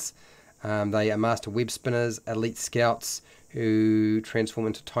talents. They are master web spinners, elite scouts who transform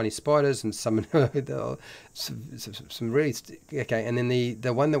into tiny spiders and summon some really... Okay, and then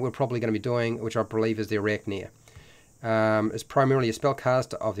the one that we're probably going to be doing, which I believe is the Arachnir, is primarily a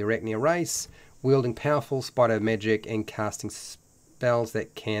spellcaster of the Arachnir race, wielding powerful spider magic and casting spells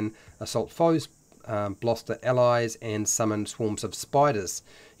that can assault foes, bluster allies, and summon swarms of spiders.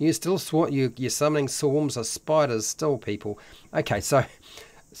 You're summoning swarms of spiders still, people. Okay, so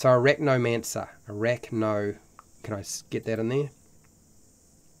Arachnomancer. Arachno. Can I get that in there?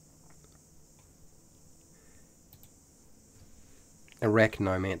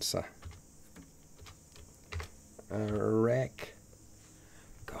 Arachnomancer.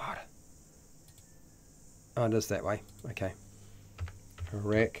 God. Oh, it is that way. Okay.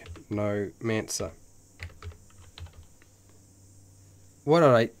 Arachnomancer. What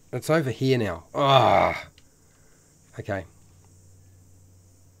are they? It's over here now. Ah. Okay.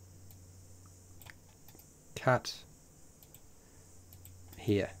 Cut.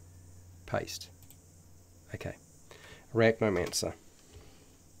 Here. Paste. Okay. Arachnomancer.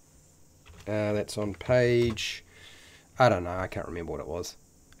 That's on page... I don't know. I can't remember what it was.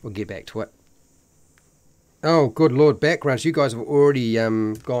 We'll get back to it. Oh, good lord. Backgrounds. You guys have already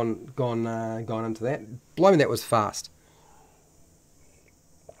gone into that. Blimey, that was fast.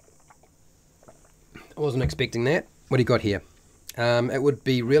 I wasn't expecting that. What do you got here? It would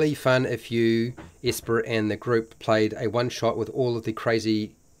be really fun if you, Esper, and the group played a one-shot with all of the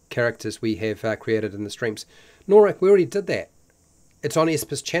crazy characters we have created in the streams. Nora, we already did that. It's on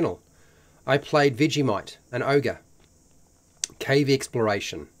Esper's channel. I played Vegemite, an ogre. Cave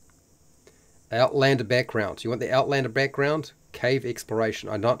exploration. Outlander background. You want the Outlander background? Cave exploration.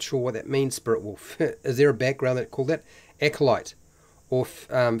 I'm not sure what that means, Spirit Wolf. Is there a background that called that? Acolyte. Or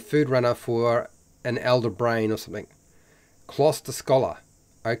food runner for an elder brain or something. Closter scholar.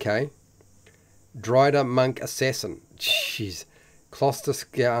 Okay. Drider monk assassin. Jeez. Closter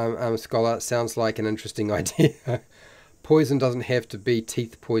scholar sounds like an interesting idea. Poison doesn't have to be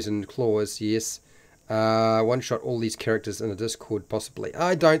teeth, poison, claws. Yes. One shot all these characters in a Discord, possibly.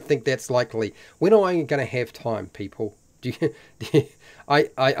 I don't think that's likely. When am I going to have time, people?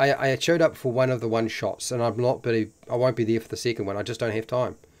 I showed up for one of the one shots, and I won't be there for the second one. I just don't have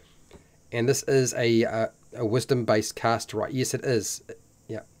time. And this is a wisdom based cast, right? Yes, it is.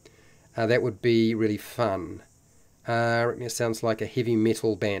 Yeah, that would be really fun. It sounds like a heavy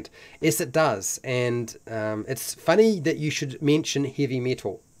metal band. Yes, it does. And it's funny that you should mention heavy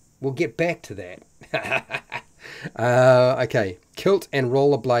metal. We'll get back to that. Okay. Kilt and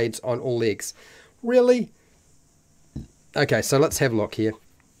rollerblades on all legs. Really? Okay, so let's have a look here.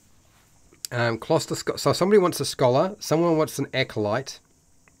 So somebody wants a scholar. Someone wants an acolyte.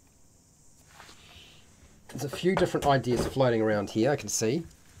 There's a few different ideas floating around here, I can see.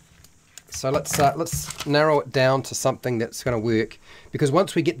 So let's narrow it down to something that's going to work. Because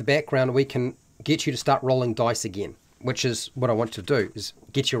once we get the background, we can get you to start rolling dice again. Which is what I want you to do, is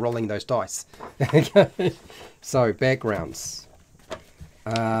get you rolling those dice. Okay. So, backgrounds.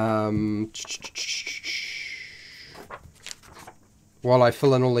 While I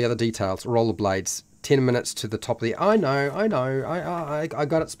fill in all the other details, rollerblades, 10 minutes to the top of the... I know, I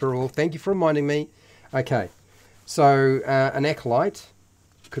got it, Spiral. Thank you for reminding me. Okay, so an acolyte,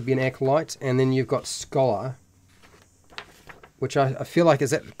 could be an acolyte, and then you've got scholar, which I feel like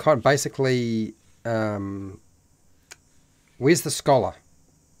is that kind of basically... where's the scholar?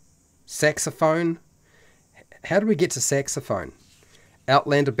 Saxophone? How do we get to saxophone?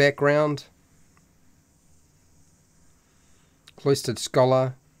 Outlander background. Cloistered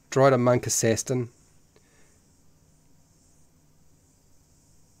scholar. Drider monk assassin.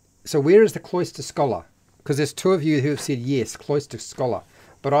 So where is the cloister scholar? Because there's two of you who have said yes, cloister scholar.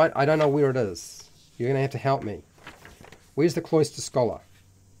 But I don't know where it is. You're going to have to help me. Where's the cloister scholar?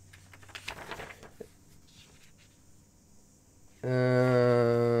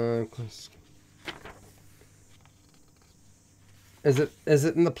 Is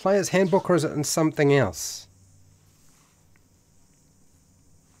it in the player's handbook or is it in something else?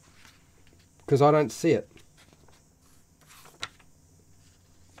 Because I don't see it.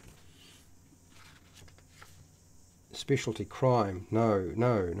 Specialty crime. No.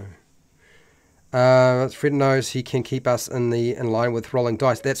 Fred knows he can keep us in line with rolling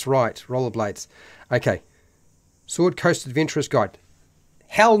dice. That's right. Rollerblades. Okay. Sword Coast Adventurer's Guide.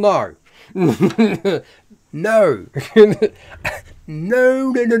 Hell no. No. No.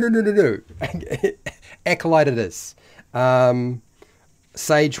 No. Acolyte it is.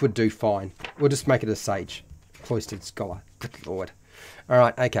 Sage would do fine. We'll just make it a sage. Cloistered scholar. Good lord.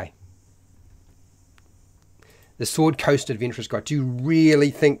 Alright, okay. The Sword Coast Adventurer's Guide. Do you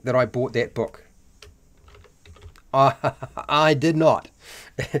really think that I bought that book? I did not.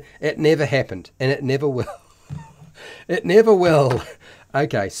 It never happened. And it never will. It never will.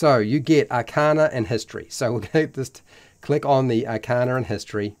 Okay, so you get Arcana and History. So we're going to just click on the Arcana and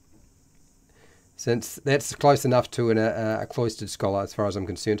History. Since that's close enough to a cloistered scholar as far as I'm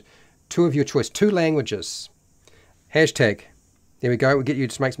concerned. 2 of your choice. 2 languages. Hashtag. There we go. We'll get you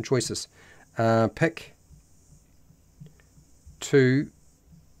to make some choices. Pick 2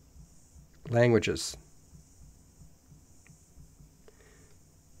 languages.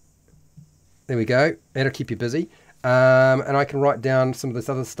 There we go. That'll keep you busy. And I can write down some of this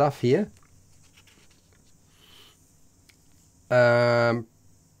other stuff here. You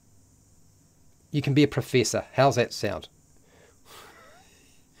can be a professor. How's that sound?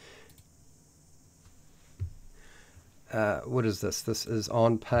 What is this? This is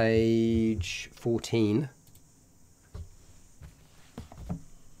on page 14.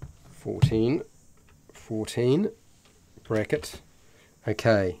 14. Bracket.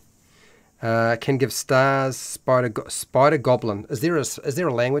 Okay. Can give stars, spider goblin. Is there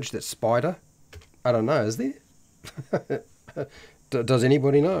a language that's spider? I don't know. Is there? Does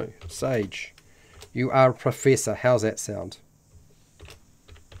anybody know? Sage. You are a professor. How's that sound?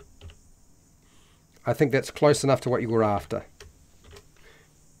 I think that's close enough to what you were after.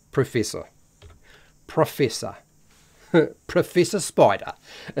 Professor. Professor. Professor Spider.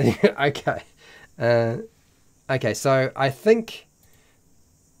 Okay. Okay, so I think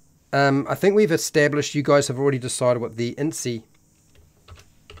we've established, you guys have already decided what the Incy,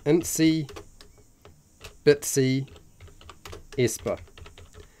 Bitsy, Esper.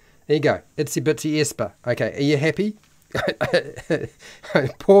 There you go. Itsy Bitsy Esper. Okay, are you happy?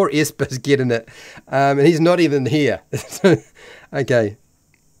 Poor Esper's getting it. And he's not even here. Okay.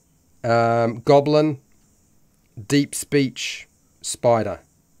 Goblin, deep speech, spider.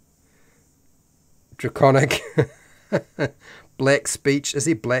 Draconic. Black speech. Is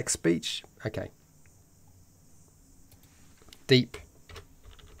he black speech? Okay. Deep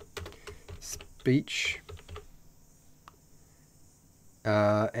speech.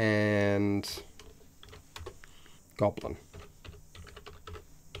 And goblin.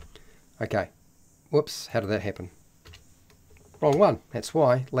 Okay. Whoops. How did that happen? Wrong one. That's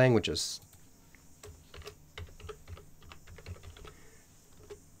why. Languages.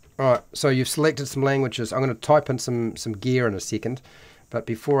 Alright, so you've selected some languages. I'm going to type in some gear in a second. But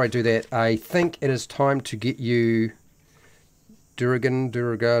before I do that, I think it is time to get you there's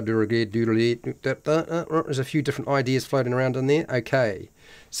a few different ideas floating around in there. Okay,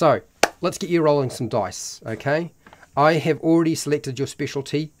 so let's get you rolling some dice. Okay, I have already selected your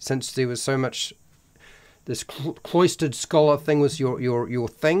specialty since there was so much. This cloistered scholar thing was your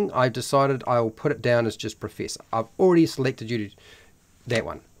thing. I've decided I will put it down as just professor. I've already selected you to that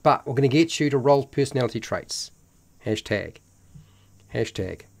one, but we're going to get you to roll personality traits. Hashtag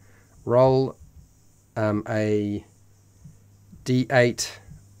roll a D8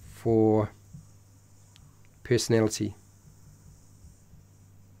 for personality.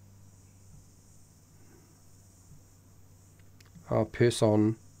 Oh,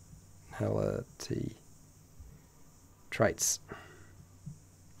 personality traits.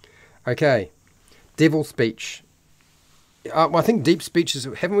 Okay, devil speech. I think deep speech is.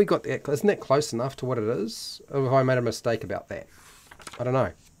 Haven't we got that? Isn't that close enough to what it is? Or have I made a mistake about that? I don't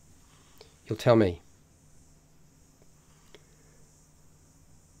know. You'll tell me.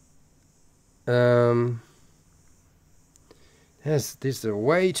 There's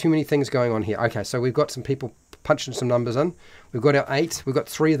way too many things going on here. Okay, so we've got some people punching some numbers in. We've got our 8. We've got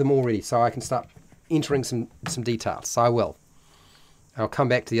 3 of them already, so I can start entering some details. So I will. I'll come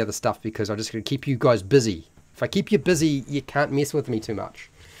back to the other stuff because I'm just going to keep you guys busy. If I keep you busy, you can't mess with me too much.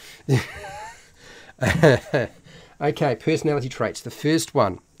 Okay, personality traits. The first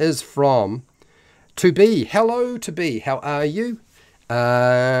one is from To Be. Hello, To Be. How are you?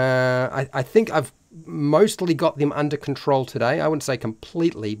 I think I've mostly got them under control today. I wouldn't say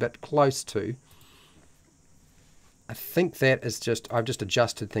completely, but close to. I think that is just, I've just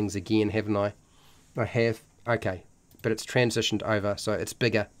adjusted things again, haven't I? I have. Okay, but it's transitioned over, so it's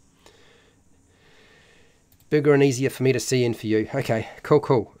bigger. Bigger and easier for me to see in for you. Okay,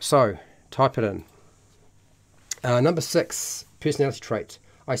 cool. So, type it in. Number 6, personality trait.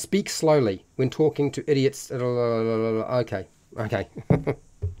 I speak slowly when talking to idiots. Okay, okay.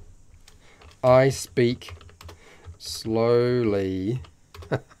 I speak slowly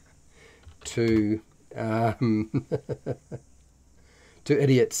to to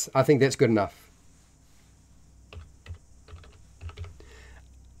idiots. I think that's good enough.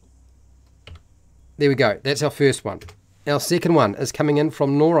 There we go. That's our first one. Our second one is coming in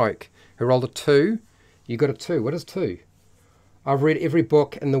from Noroak, who rolled a 2. You got a 2. What is 2? I've read every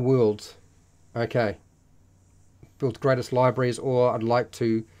book in the world. Okay. Built greatest libraries, or I'd like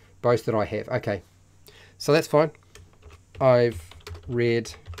to boast that I have. Okay. So that's fine. I've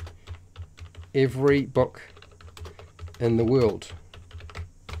read every book in the world.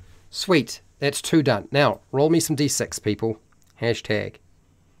 Sweet. That's 2 done. Now, roll me some D6, people. Hashtag.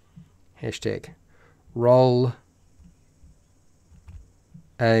 Roll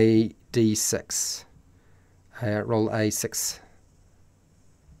a D6. Roll a 6.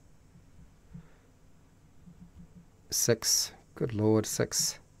 6. Good Lord.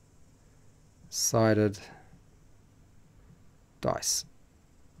 6-sided dice.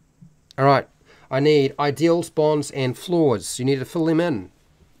 Alright. I need ideals, bonds, and flaws. You need to fill them in.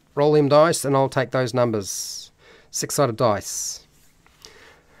 Roll them dice, and I'll take those numbers. 6-sided dice.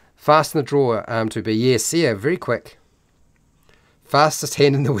 Fast in the drawer to be. Yes, yeah, very quick. Fastest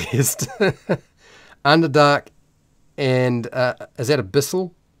hand in the West. Underdark and is that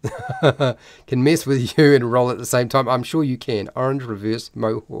Abyssal? Can mess with you and roll at the same time. I'm sure you can. Orange reverse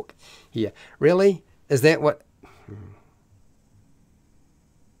Mohawk here. Really? Is that what?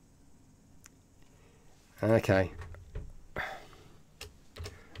 Okay.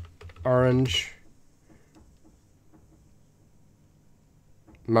 Orange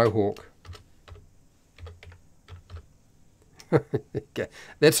Mohawk. Okay.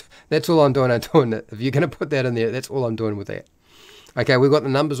 That's all I'm doing. I'm doing it. If you're going to put that in there, that's all I'm doing with that. Okay, we've got the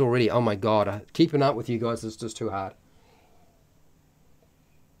numbers already. Oh my god, keeping up with you guys is just too hard.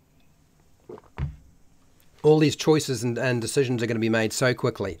 All these choices and decisions are going to be made so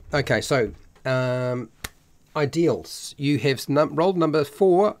quickly. Okay, so ideals. You have rolled number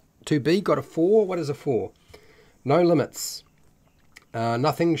 4 to be. Got a 4. What is a 4? No limits.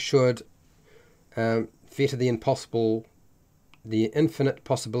 Nothing should fetter the impossible, the infinite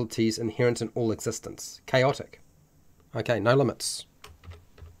possibilities inherent in all existence. Chaotic. Okay, no limits.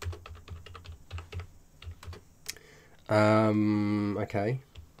 Okay.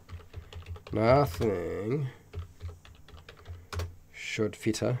 Nothing should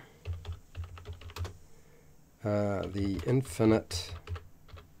fetter the infinite.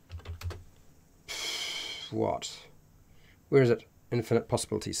 What? Where is it? Infinite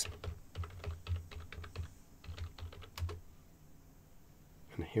possibilities.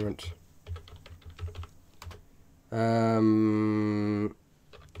 Inherent. In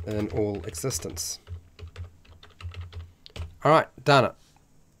all existence. Alright, done it.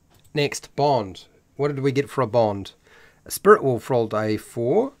 Next, bond. What did we get for a bond? A Spirit Wolf rolled a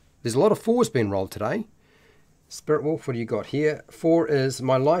 4. There's a lot of 4s being rolled today. Spirit Wolf, what do you got here? 4 is,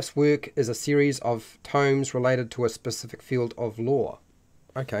 my life's work is a series of tomes related to a specific field of law.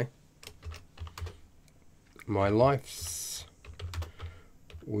 Okay. My life's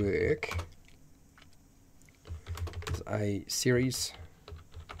work is a series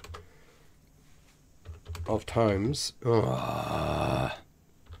of tomes.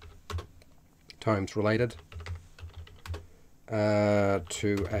 Tomes related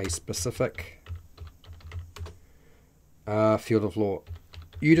to a specific field of law.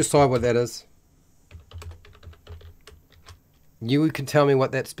 You decide what that is. You can tell me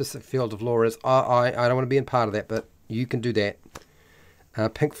what that specific field of law is. I don't want to be in part of that, but you can do that.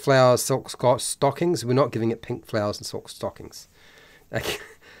 Pink flowers, silk stockings. We're not giving it pink flowers and silk stockings.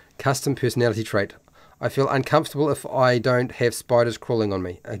 Custom personality trait. I feel uncomfortable if I don't have spiders crawling on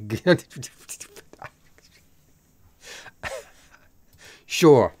me.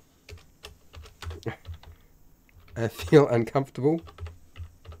 Sure. I feel uncomfortable.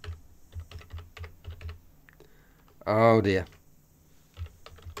 Oh dear.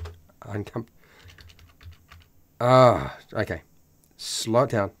 Okay. Slow it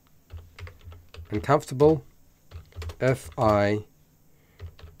down. Uncomfortable if I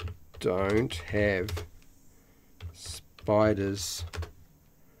don't have spiders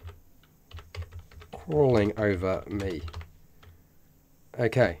crawling over me.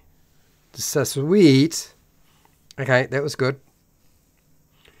 Okay. So sweet. Okay, that was good.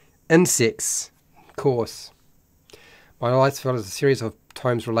 Insects. Of course. My life's field is a series of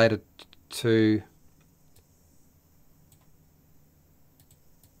tomes related to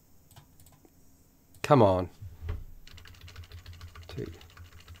come on.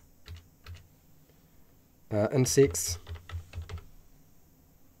 insects,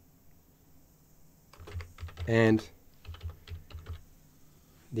 and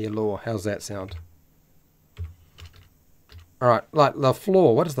the allure. How's that sound? Alright, like the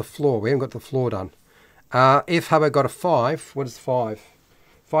floor. What is the floor? We haven't got the floor done. F Hubba got a 5. What is 5?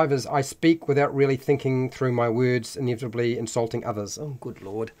 5 is I speak without really thinking through my words, inevitably insulting others. Oh, good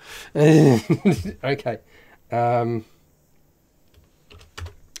lord. Okay. I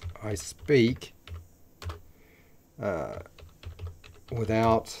speak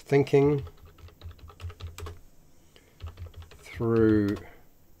without thinking through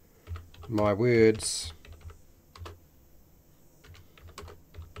my words,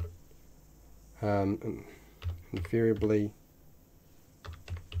 invariably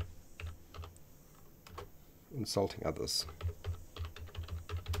insulting others.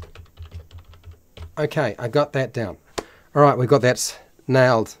 Okay, I got that down. All right, we got that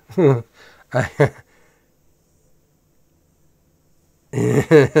nailed.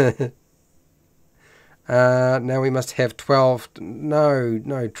 Now we must have 12.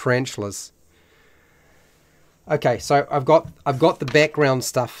 No tarantulas. Okay, so I've got the background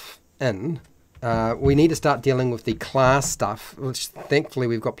stuff in. We need to start dealing with the class stuff, which thankfully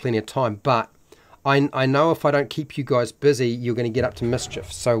we've got plenty of time. But I know if I don't keep you guys busy, you're going to get up to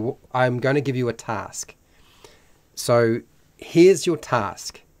mischief. So I'm going to give you a task. So here's your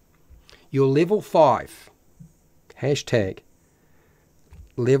task. You're level 5. Hashtag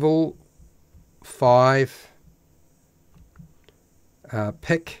level 5.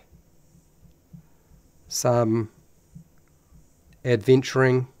 Pick some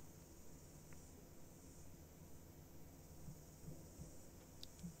adventuring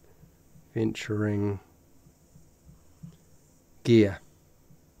gear.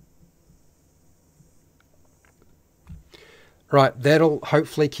 Right, that'll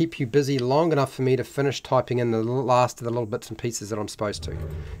hopefully keep you busy long enough for me to finish typing in the last of the little bits and pieces that I'm supposed to.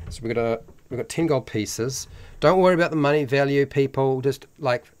 So we've got 10 gold pieces. Don't worry about the money value, people. Just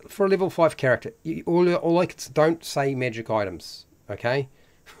like for a level 5 character, don't say magic items. Okay.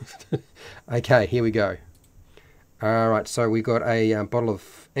 Okay, here we go. All right, so we got a bottle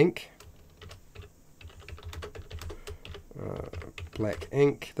of ink. Black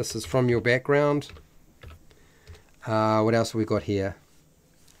ink. This is from your background. What else have we got here?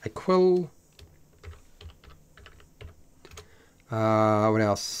 A quill. What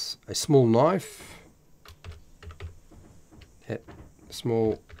else? A small knife.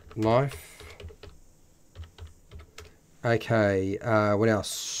 Small knife. Okay. What else?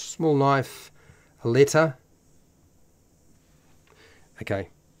 Small knife. A letter. Okay.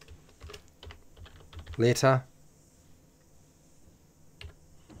 Letter.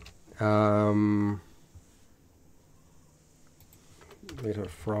 Letter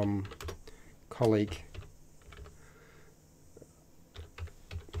from colleague.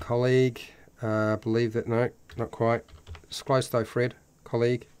 Believe that, no, not quite. It's close though, Fred.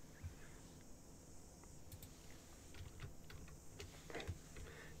 Colleague.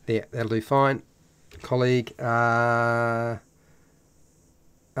 There, that'll do fine. Colleague. Set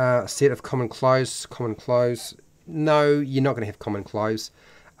of common clothes. Common clothes. No, you're not going to have common clothes.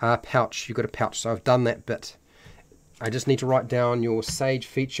 Pouch. You've got a pouch. So I've done that bit. I just need to write down your Sage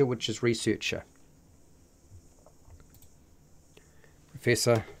feature, which is researcher.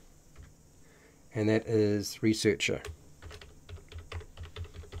 Professor. And that is researcher.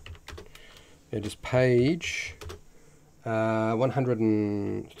 It is page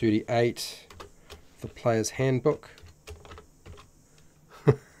 138 of the player's handbook.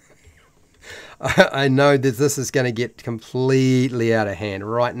 I know that this is going to get completely out of hand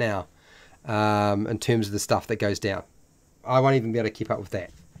right now in terms of the stuff that goes down. I won't even be able to keep up with that.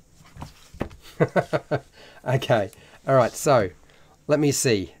 Okay, all right, so let me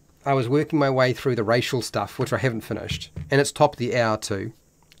see. I was working my way through the racial stuff, which I haven't finished, and it's top of the hour too.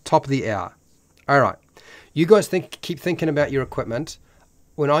 Top of the hour. All right, you guys keep thinking about your equipment.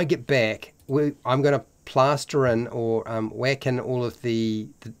 When I get back, I'm going to plaster in or whack in all of the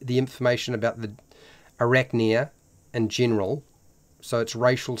information about the Arachnir in general. So it's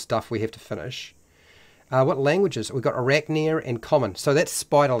racial stuff we have to finish. What languages? We've got Arachnir and Common. So that's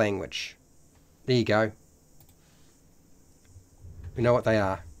spider language. There you go. We know what they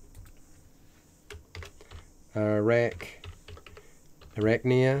are. Arachnir,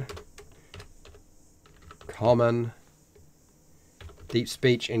 Common, Deep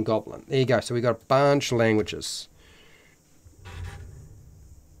Speech, and Goblin. There you go. So we've got a bunch of languages.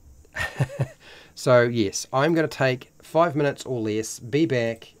 So yes, I'm going to take 5 minutes or less, be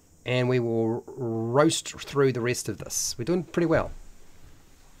back, and we will roast through the rest of this. We're doing pretty well.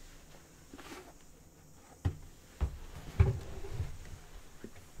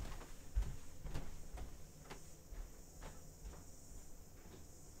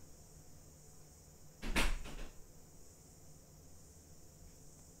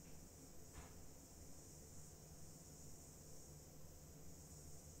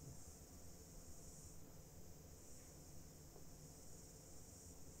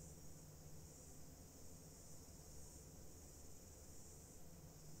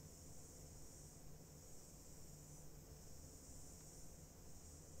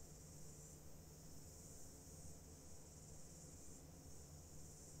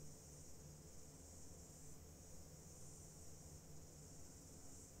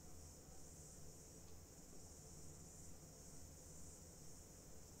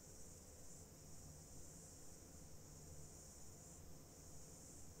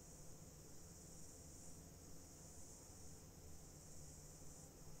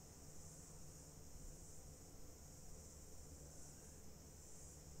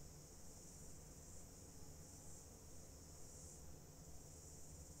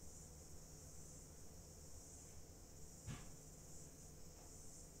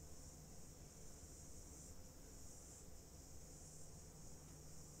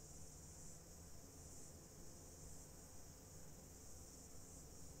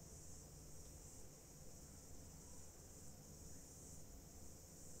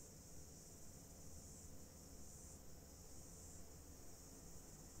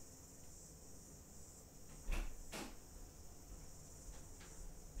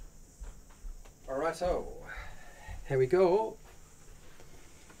 Righto. Here we go.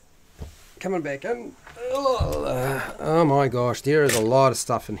 Coming back in. Oh my gosh, there is a lot of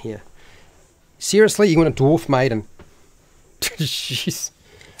stuff in here. Seriously, you want a dwarf maiden? Jeez.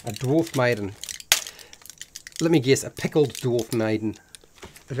 A dwarf maiden. Let me guess, a pickled dwarf maiden.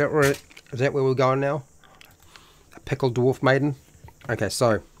 Is that where we're going now? A pickled dwarf maiden? Okay,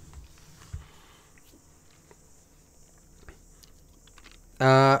 so.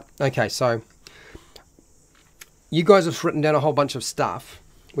 Okay, so. You guys have written down a whole bunch of stuff,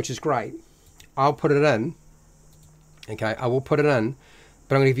 which is great. I'll put it in. Okay, I will put it in,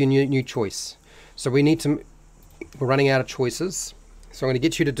 but I'm going to give you a new choice. So we need to, we're running out of choices. So I'm going to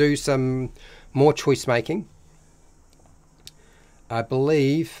get you to do some more choice making. I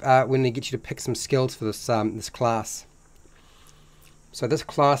believe we're going to get you to pick some skills for this this class. So this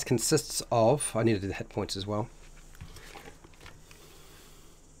class consists of, I need to do the hit points as well.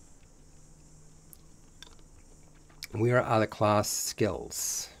 Where are the class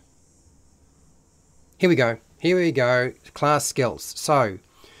skills? Here we go. Here we go. Class skills. So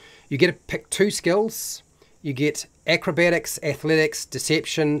you get to pick 2 skills. You get acrobatics, athletics,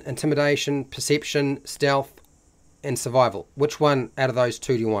 deception, intimidation, perception, stealth, and survival. Which one out of those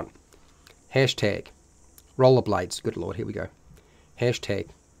 2 do you want? Hashtag rollerblades. Good lord, here we go. Hashtag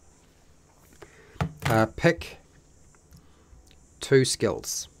pick 2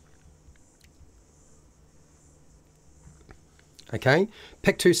 skills. Okay,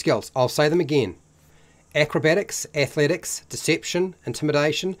 pick 2 skills. I'll say them again. Acrobatics, athletics, deception,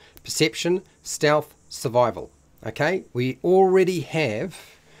 intimidation, perception, stealth, survival. Okay, we already have,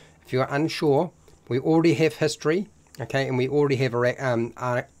 if you're unsure, we already have history, okay, and we already have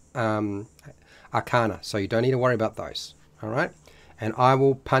arcana, so you don't need to worry about those, all right? And I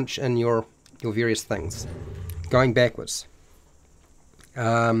will punch in your various things. Going backwards.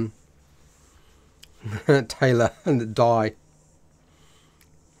 Taylor, die.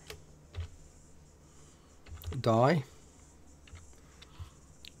 Die.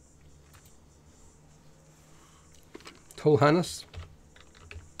 Tool harness.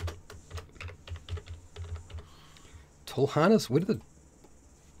 Tool harness? Where did the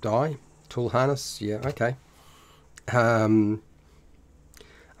die? Tool harness, yeah, okay. A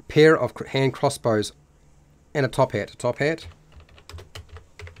pair of hand crossbows and a top hat. A top hat.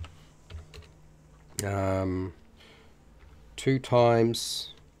 2 times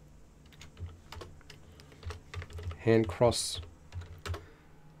hand cross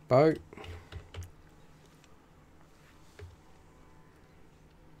bow.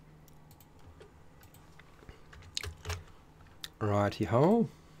 Righty-ho.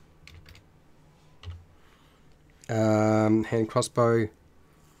 Hand crossbow.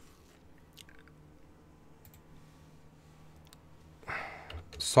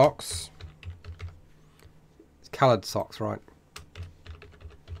 Socks. It's coloured socks, right?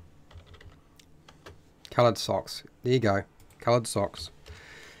 Coloured socks. There you go. Coloured socks.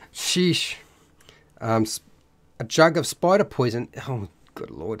 Sheesh. A jug of spider poison. Oh,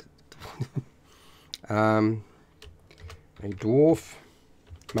 good lord. A dwarf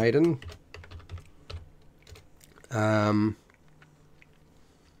maiden. A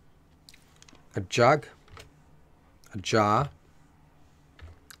jug. A jar.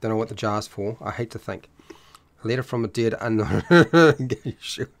 Don't know what the jar's for. I hate to think. A letter from a dead unknown.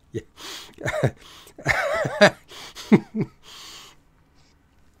 Sure. Yeah.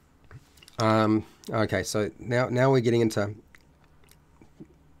 Okay, so now we're getting into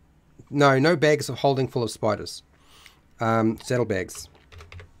no bags of holding full of spiders. Saddlebags.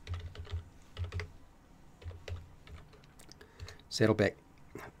 Saddleback.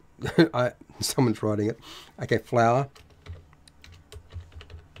 Someone's writing it. Okay, flour.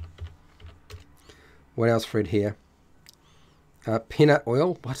 What else, Fred, here? Peanut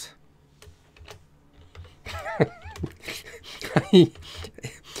oil. What?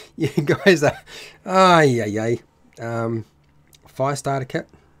 You guys are... Fire starter kit.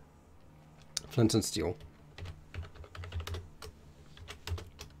 Flint and steel.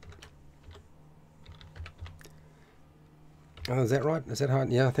 Oh, is that right? Is that hard?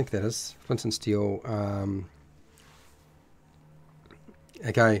 Yeah, I think that is. Flint and steel.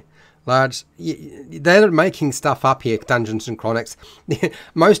 Okay. Large. They're making stuff up here, Dungeons and Chronics.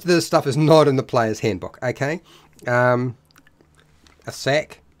 Most of this stuff is not in the player's handbook. Okay. A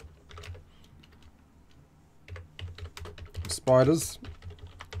sack. Spiders. You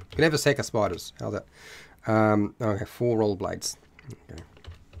can have a sack of spiders. How's that? Okay, 4 rollerblades. Okay.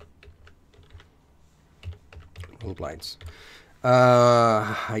 Rollerblades.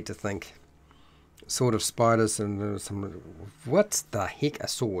 I hate to think. Sword of spiders and some... What the heck? A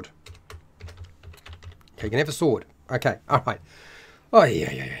sword. Okay, you can have a sword. Okay, all right. Oh,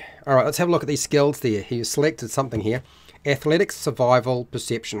 yeah. All right, let's have a look at these skills there. He selected something here. Athletics, survival,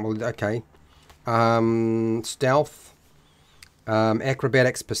 perception. Well, okay. Stealth,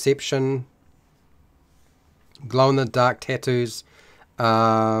 acrobatics, perception, glow-in-the-dark tattoos,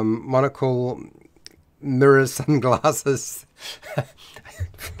 monocle, mirrors, sunglasses.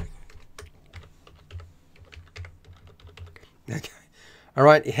 Okay. All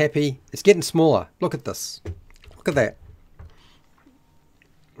right, you happy? It's getting smaller. Look at this. Look at that.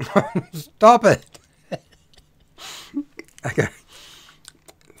 Stop it. Okay.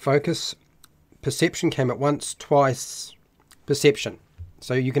 Focus. Perception came at once, twice. Perception.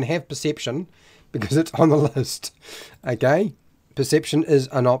 So you can have perception because it's on the list. Okay. Perception is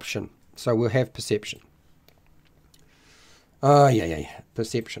an option. So we'll have perception. Oh, yeah.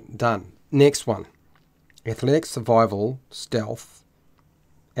 Perception. Done. Next one. Athletics, survival, stealth,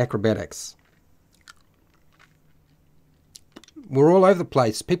 acrobatics. We're all over the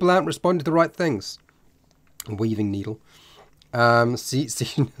place. People aren't responding to the right things. Weaving needle. See,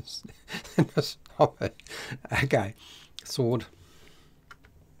 stop it. Okay. Sword.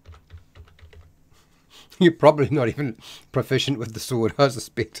 You're probably not even proficient with the sword, I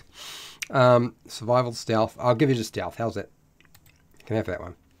suspect. Survival, stealth. I'll give you the stealth. How's that? You can have that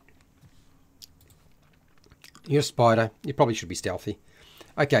one. You're a spider. You probably should be stealthy.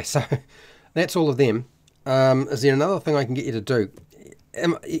 Okay, so that's all of them. Is there another thing I can get you to do?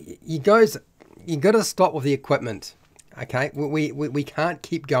 You guys, you got to stop with the equipment. Okay, we can't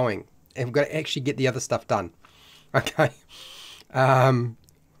keep going, and we've got to actually get the other stuff done. Okay. All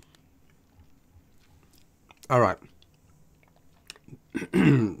right.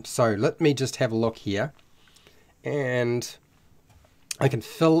 So let me just have a look here, and I can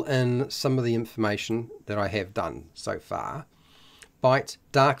fill in some of the information that I have done so far. Bite,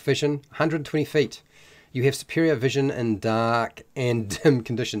 dark vision, 120 feet. You have superior vision in dark and dim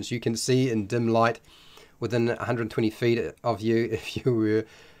conditions. You can see in dim light within 120 feet of you if you were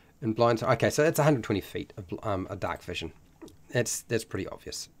in blind. Okay, so it's 120 feet of a dark vision. That's pretty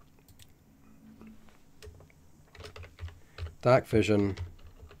obvious. Dark vision,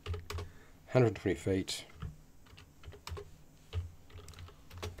 120 feet.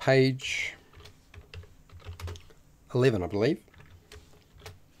 Page 11, I believe.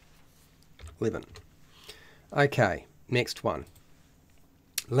 11. Okay, next one.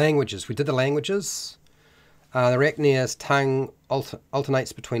 Languages. We did the languages. The Arachnir's tongue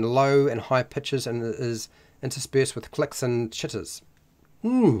alternates between low and high pitches and is interspersed with clicks and chitters.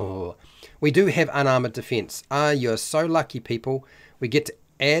 We do have unarmored defense. You're so lucky, people. We get to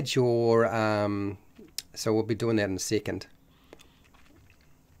add your... so we'll be doing that in a second.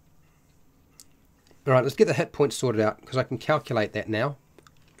 Alright, let's get the hit points sorted out, because I can calculate that now.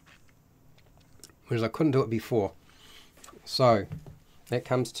 Whereas I couldn't do it before. So, that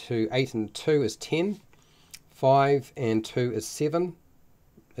comes to 8 and 2 is 10. 5 and 2 is 7.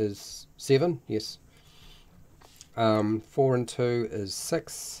 Is 7, yes. 4 and 2 is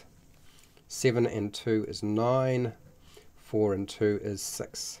 6. 7 and 2 is 9. 4 and 2 is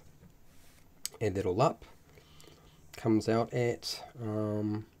 6. Add that all up. Comes out at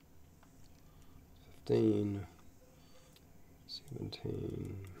 15,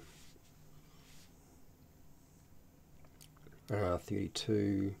 17,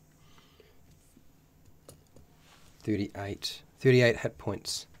 32, 38 hit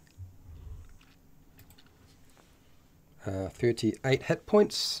points. 38 hit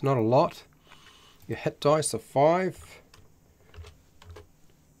points, not a lot. Your hit dice are 5.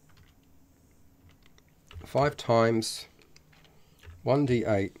 5 times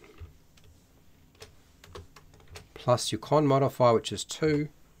 1d8 plus your con modifier, which is 2.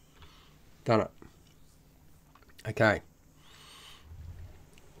 Done it. Okay.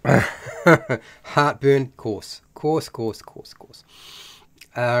 Heartburn, course. Is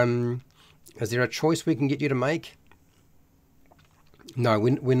there a choice we can get you to make? No,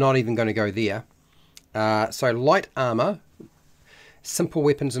 we're not even going to go there. So light armor, simple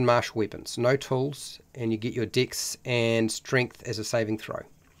weapons and martial weapons. No tools, and you get your dex and strength as a saving throw.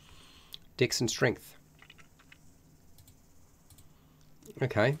 Dex and strength.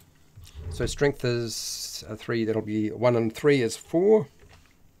 Okay. So strength is 3, that'll be 1 and 3 is 4.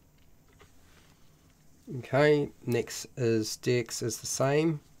 Okay, next is dex is the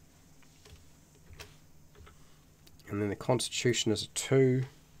same. And then the constitution is a 2,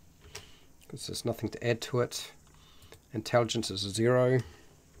 because there's nothing to add to it. Intelligence is a 0.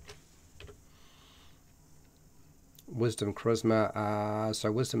 Wisdom, charisma, so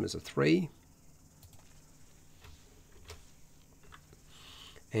wisdom is a 3.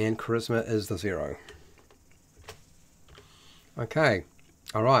 And charisma is the 0. Okay,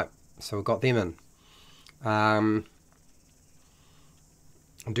 all right, so we've got them in. I'll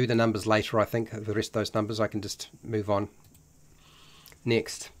do the numbers later, I think. The rest of those numbers I can just move on.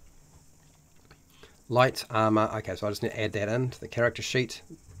 Next, light armor. Okay, so I just need to add that in to the character sheet.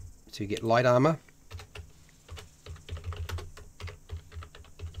 So you get light armor.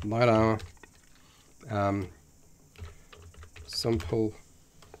 Light armor. Simple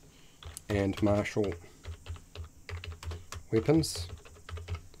and martial weapons.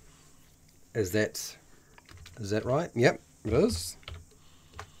 Is that right? Yep, it is.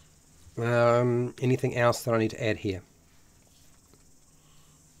 Anything else that I need to add here?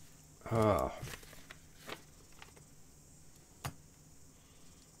 Oh.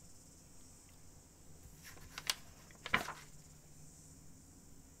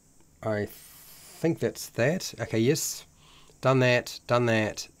 I think that's that. Okay, yes. Done that, done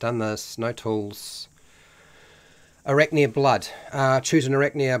this, no tools. Arachnir blood. Choose an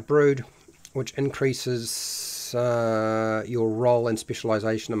Arachnir brood, which increases your role and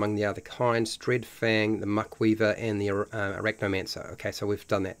specialization among the other kinds. Dreadfang, the Muckweaver, and the Arachnomancer. Okay, so we've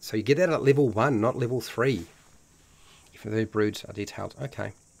done that. So you get that at level 1, not level 3. If the broods are detailed.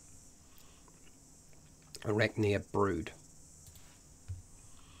 Okay. Arachnir brood.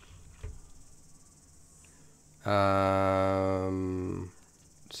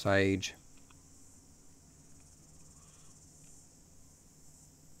 Sage.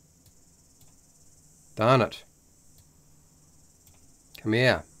 Darn it. Come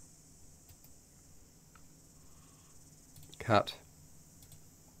here. Cut.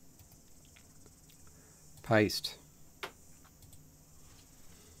 Paste.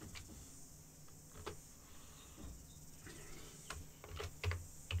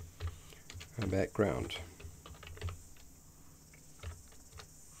 A background.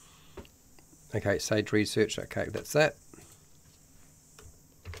 Okay, Sage Research. Okay, that's that.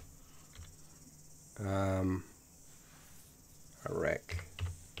 Arachnir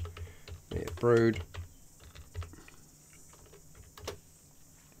brood.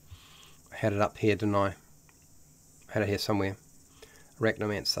 I had it up here, didn't I? I had it here somewhere.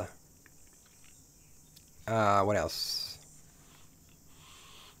 Arachnomancer. What else?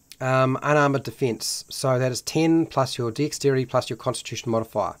 Unarmored defense. So that is 10 plus your dexterity plus your constitution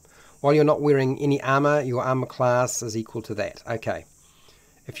modifier. While you're not wearing any armor, your armor class is equal to that. Okay.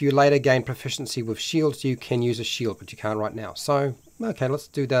 If you later gain proficiency with shields, you can use a shield, but you can't right now. So, okay, let's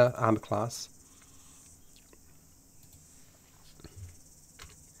do the armor class.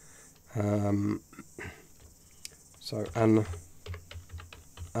 So,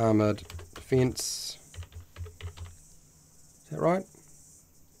 unarmored defense. Is that right?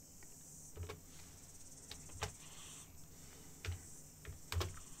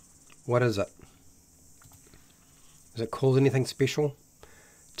 What is it? Is it called anything special?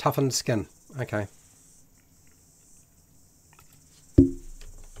 Toughened skin. Okay.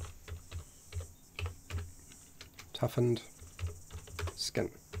 Toughened skin.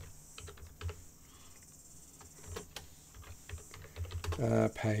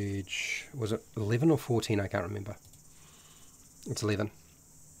 Page, was it 11 or 14? I can't remember. It's 11.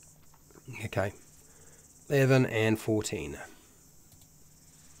 Okay. 11 and 14.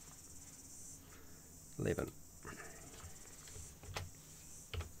 11.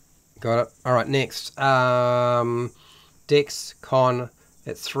 Got it. All right, next. Dex, con,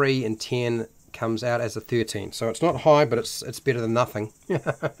 at 3 and 10 comes out as a 13. So it's not high, but it's better than nothing.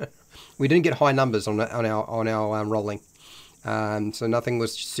 We didn't get high numbers on our rolling. So nothing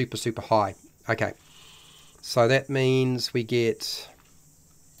was super high. Okay. So that means we get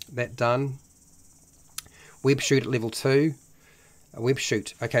that done. Web shoot at level 2. Web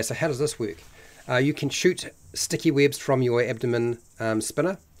shoot. Okay, so how does this work? You can shoot sticky webs from your abdomen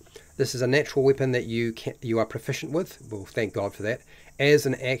spinner. This is a natural weapon that you are proficient with. Well, thank God for that. As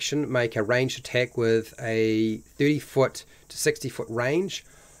an action, make a ranged attack with a 30-foot to 60-foot range.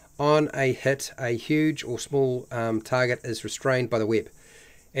 On a hit, a huge or small target is restrained by the web.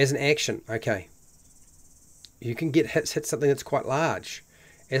 As an action, okay. You can hit something that's quite large.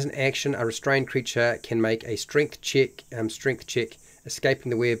 As an action, a restrained creature can make a strength check, escaping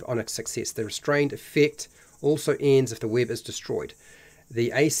the web on a success. The restrained effect also ends if the web is destroyed.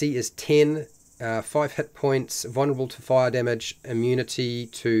 The AC is 10, 5 hit points, vulnerable to fire damage, immunity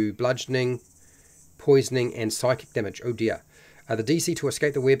to bludgeoning, poisoning, and psychic damage. Oh dear. The DC to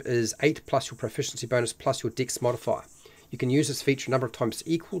escape the web is 8 plus your proficiency bonus plus your dex modifier. You can use this feature a number of times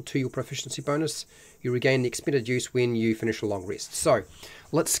equal to your proficiency bonus. You regain the expended use when you finish a long rest. So,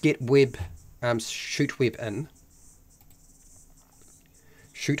 let's get web, shoot web in.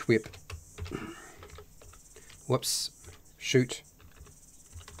 Shoot web. Whoops. shoot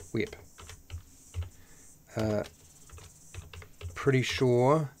web. Pretty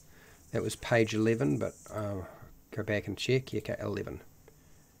sure that was page 11, but go back and check. Yeah, okay, 11.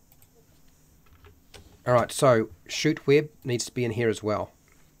 Alright, so shoot web needs to be in here as well.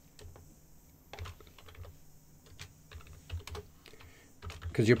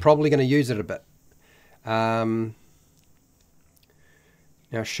 Because you're probably going to use it a bit. Now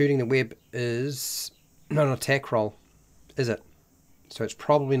shooting the web is not an attack roll, is it? So it's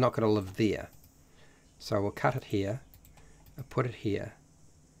probably not going to live there. So we'll cut it here, I'll put it here,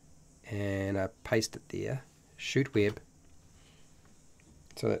 and I paste it there. Shoot web.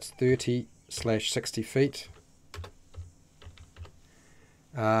 So that's 30/60 feet.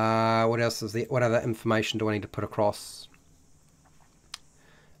 What else is there? What other information do I need to put across?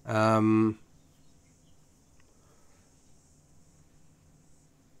 You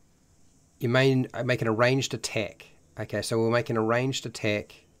may make an arranged attack. Okay, so we'll make an arranged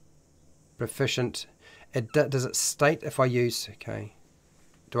attack. Proficient. Does it state if I use... Okay.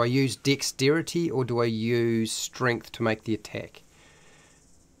 Do I use dexterity or do I use strength to make the attack?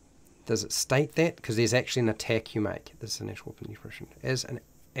 Does it state that? Because there's actually an attack you make. This is an actual weapon. As an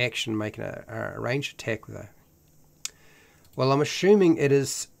action, making a ranged attack with a... Well, I'm assuming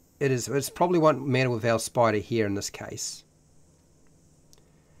it's probably won't matter with our spider here in this case.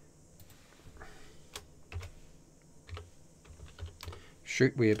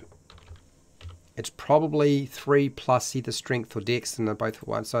 Shoot web. It's probably 3 plus either strength or dex, and they're both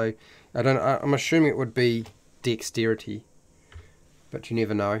one. So I'm assuming it would be dexterity, but you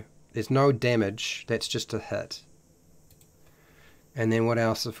never know. There's no damage. That's just a hit. And then what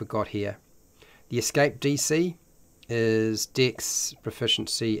else have we got here? The escape DC is dex,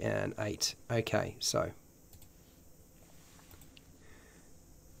 proficiency, and 8. Okay, so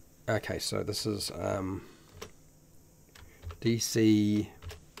this is DC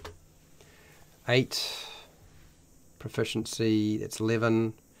 8, proficiency, that's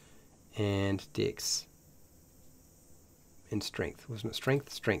 11, and dex and strength. Wasn't it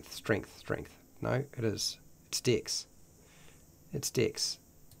strength? Strength. No, it is. It's dex. It's dex.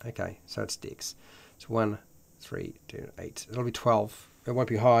 Okay, so it's dex. It's 1, 3, 2, 8. It'll be 12. It won't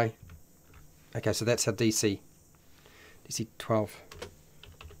be high. Okay, so that's our DC. DC 12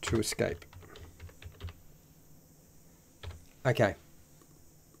 to escape. Okay.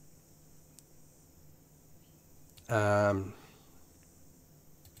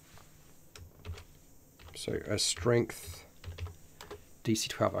 So a strength DC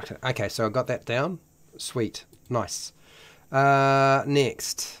 12. Okay, so I got that down. Sweet. Nice.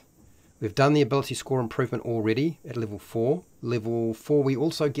 Next. We've done the ability score improvement already at level 4. Level 4 we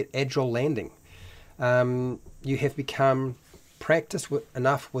also get agile landing. You have become practiced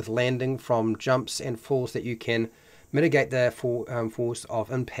enough with landing from jumps and falls that you can mitigate the force of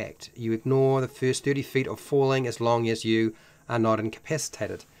impact. You ignore the first 30 feet of falling as long as you are not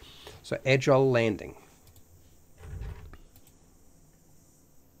incapacitated. So agile landing.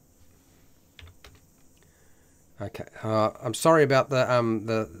 Okay, I'm sorry about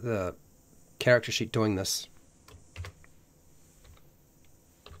the character sheet doing this.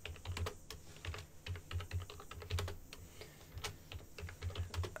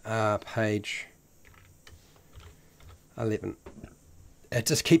 Page 11. It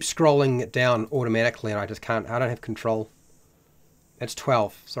just keeps scrolling it down automatically, and I just can't. I don't have control. It's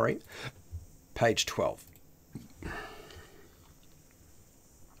 12. Sorry, page 12.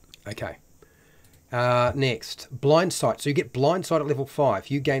 Okay. Next, blind sight. So you get blind sight at level 5.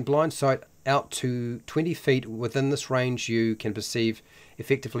 You gain blind sight out to 20 feet. Within this range, you can perceive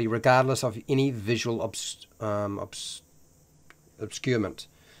effectively, regardless of any visual obscurement,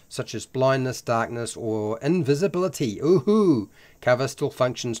 such as blindness, darkness, or invisibility. Ooh, cover still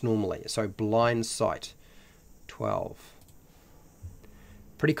functions normally. So blind sight, 12.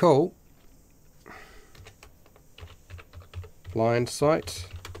 Pretty cool. Blind sight.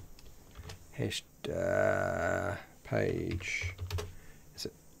 Page. Is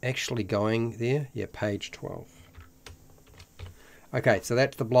it actually going there? Yeah, page 12. Okay, so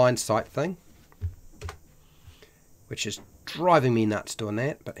that's the blind sight thing, which is driving me nuts doing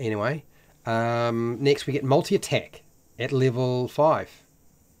that, but anyway. Next we get multi-attack at level 5.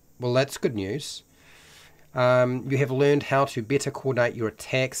 Well, that's good news. You have learned how to better coordinate your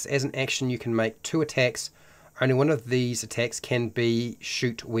attacks. As an action, you can make 2 attacks. Only one of these attacks can be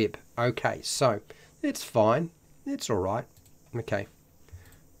shoot web. Okay, so it's fine. It's alright. Okay.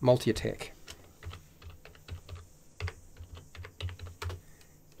 Multi-attack.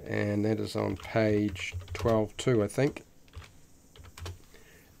 And that is on page 12 too, I think.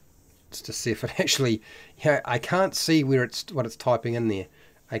 Let's just see if it actually, I can't see where what it's typing in there.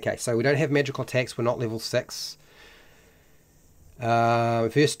 Okay, so we don't have magical attacks, we're not level 6.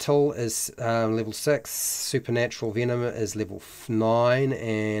 Versatile is level 6, Supernatural Venom is level 9,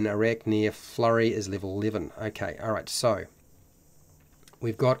 and Arachnir Flurry is level 11. Okay, alright, so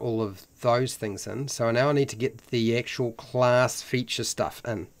we've got all of those things in. So now I need to get the actual class feature stuff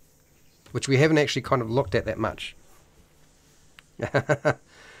in, which we haven't actually kind of looked at that much.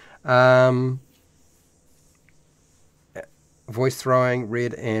 Voice throwing,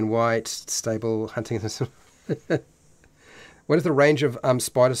 red and white, stable, hunting. What is the range of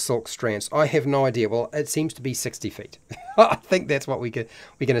spider silk strands? I have no idea. Well, it seems to be 60 feet. I think that's what we can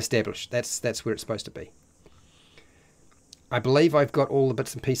establish. That's where it's supposed to be. I believe I've got all the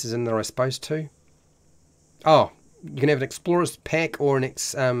bits and pieces in there I'm supposed to. Oh, you can have an explorer's pack or a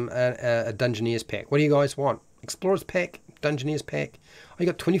dungeoneer's pack. What do you guys want? Explorer's pack, dungeoneer's pack. Oh, you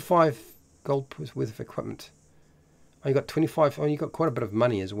got 25 gold worth of equipment. Oh, you got 25. Oh, you got quite a bit of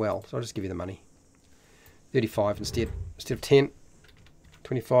money as well. So I'll just give you the money. 35 instead of 10.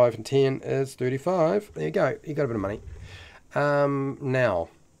 25 and 10 is 35. There you go. You got a bit of money. Now,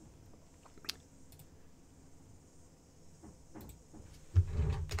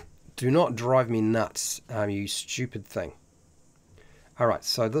 do not drive me nuts, you stupid thing. Alright,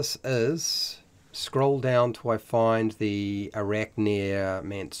 so this is, scroll down till I find the Arachnir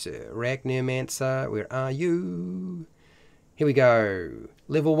Mancer. Arachnir Mancer, where are you? Here we go.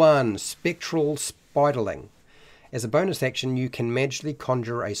 Level 1, Spectral Spiderling. As a bonus action, you can magically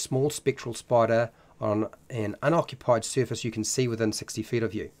conjure a small spectral spider on an unoccupied surface you can see within 60 feet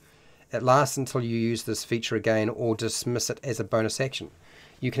of you. It lasts until you use this feature again or dismiss it as a bonus action.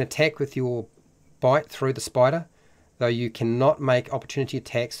 You can attack with your bite through the spider, though you cannot make opportunity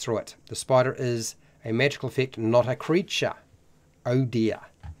attacks through it. The spider is a magical effect, not a creature. Oh dear.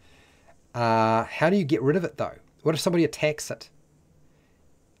 How do you get rid of it though? What if somebody attacks it?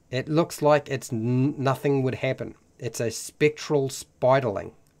 It looks like it's nothing would happen. It's a spectral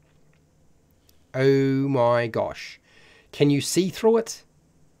spiderling. Oh my gosh. Can you see through it?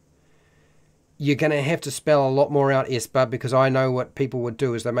 You're going to have to spell a lot more out, Esper, because I know what people would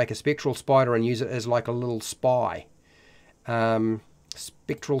do is they make a spectral spider and use it as like a little spy.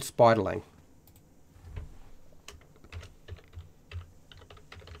 Spectral spiderling.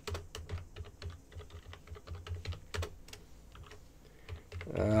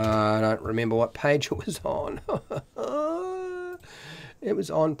 I don't remember what page it was on. It was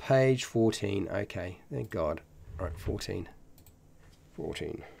on page 14. Okay, thank God. All right, 14.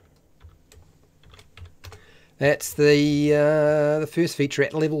 14. That's the first feature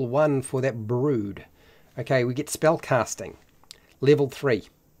at level 1 for that brood. Okay, we get spell casting. Level 3.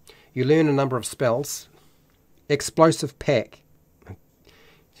 You learn a number of spells. Explosive pack.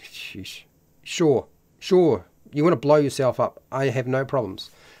 Sure. You want to blow yourself up. I have no problems.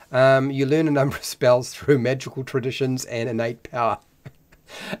 You learn a number of spells through magical traditions and innate power.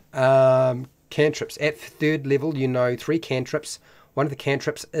 Cantrips. At 3rd level, you know 3 cantrips. One of the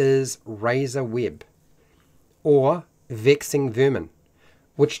cantrips is Razor Web or Vexing Vermin.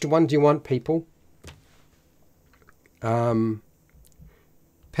 Which one do you want, people?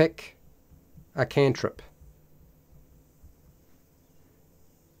 Pick a cantrip.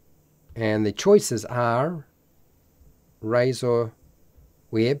 And the choices are Razor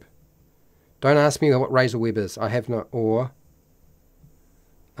Web. Don't ask me what Razor Web is. I have no. Or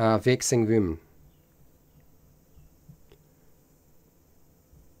Vexing Vermin.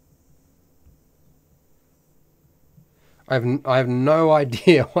 I have no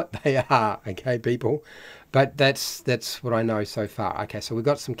idea what they are, okay, people, but that's what I know so far. Okay, so we've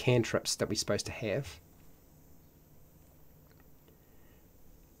got some cantrips that we're supposed to have.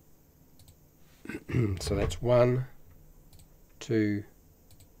 So that's 1, 2,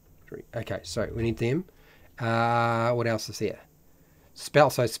 3. Okay, so we need them. What else is there?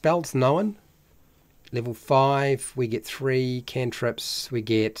 So spells known. Level 5, we get 3 cantrips. We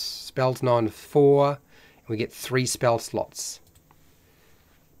get spells known 4. We get 3 spell slots.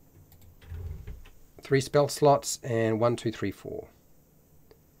 3 spell slots and 1, 2, 3, 4.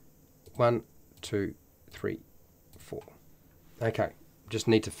 1, 2, 3, 4. Okay, just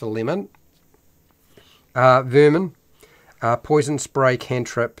need to fill them in. Vermin, poison spray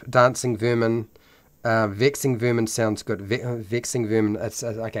cantrip, dancing vermin, vexing vermin sounds good. Vexing vermin,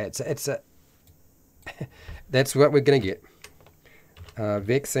 okay. It's a that's what we're gonna get.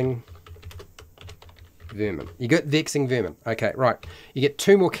 Vexing vermin. You get vexing vermin. Okay, right. You get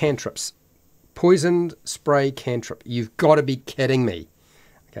 2 more cantrips. Poisoned spray cantrip. You've got to be kidding me.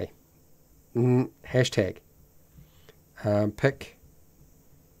 Okay. Hashtag. Pick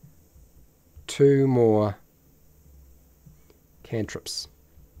 2 more cantrips.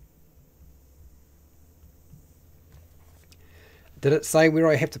 Did it say where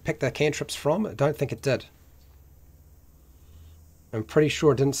I have to pick the cantrips from? I don't think it did. I'm pretty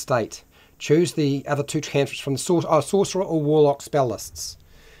sure it didn't state. Choose the other 2 cantrips from the sorcerer or warlock spell lists.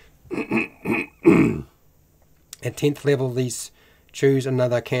 At 10th level, these choose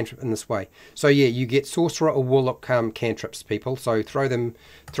another cantrip in this way. So yeah, you get sorcerer or warlock cantrips, people. So throw them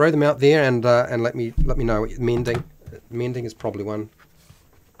out there and let me know. Mending is probably one.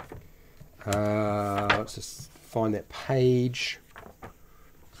 Let's just find that page.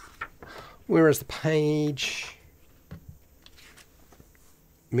 Where is the page?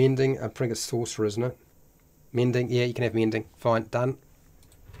 Mending, I think it's sorcerer, isn't it? Mending, yeah, you can have mending. Fine, done.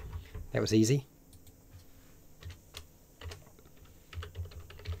 That was easy.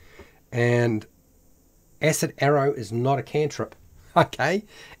 And acid arrow is not a cantrip. Okay,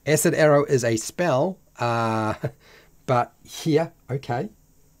 acid arrow is a spell, but here, okay.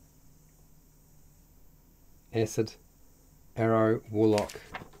 Acid arrow, warlock.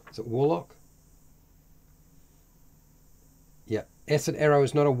 Is it warlock? Yeah, acid arrow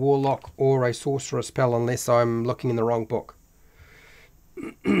is not a warlock or a sorcerer spell unless I'm looking in the wrong book.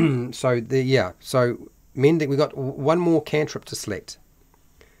 So mending, we got one more cantrip to select.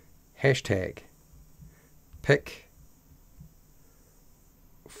 Hashtag pick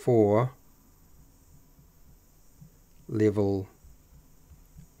for level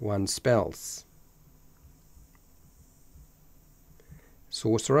 1 spells.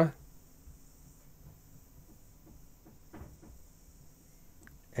 Sorcerer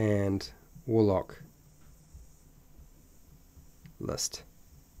and warlock list.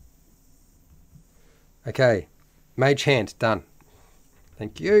 Okay, mage hand, done.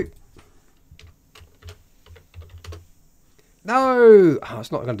 Thank you. No! Oh,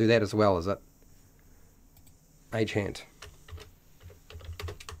 it's not going to do that as well, is it? Mage hand.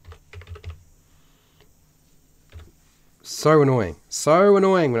 So annoying. So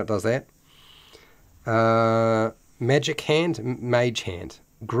annoying when it does that. Magic hand, mage hand.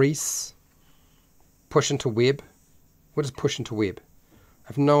 Grease. Push into web. What is push into web? I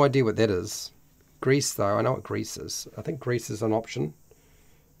have no idea what that is. Grease though, I know what grease is. I think grease is an option.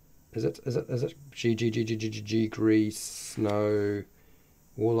 Is it? G, grease, no.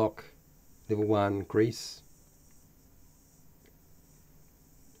 Warlock, level 1, grease.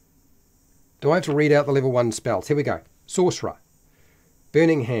 Do I have to read out the level 1 spells? Here we go. Sorcerer,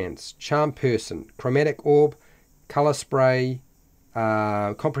 Burning Hands, Charm Person, Chromatic Orb, Color Spray,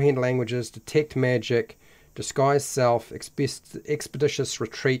 Comprehend Languages, Detect Magic, Disguise Self, Expeditious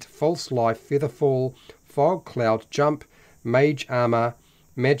Retreat, False Life, Featherfall, Fog Cloud, Jump, Mage Armor,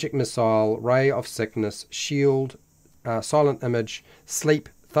 Magic Missile, Ray of Sickness, Shield, Silent Image, Sleep,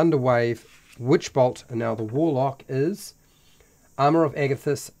 Thunder Wave, Witch Bolt, and now the Warlock is Armor of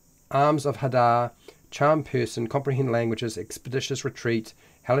Agathis, Arms of Hadar, Charm Person, Comprehend Languages, Expeditious Retreat,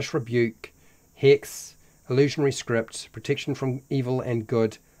 Hellish Rebuke, Hex, Illusionary Script, Protection from Evil and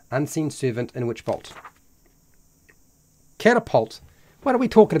Good, Unseen Servant, and Witch Bolt. Catapult. What are we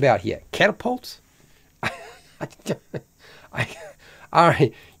talking about here? Catapult?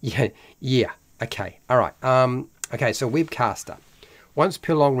 Alright, yeah, okay, alright. Okay, so Webcaster. Once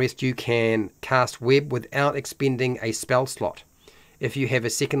per long rest, you can cast web without expending a spell slot. If you have a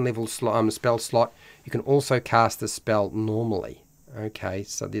second level spell slot, you can also cast the spell normally. Okay,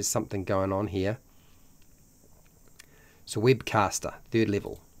 so there's something going on here. So Webcaster, 3rd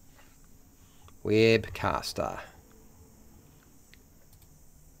level. Webcaster.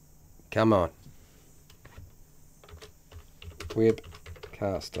 Come on.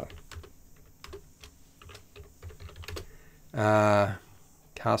 Webcaster.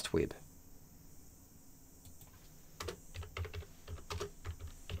 Cast web.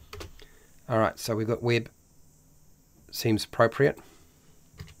 Alright, so we've got web. Seems appropriate.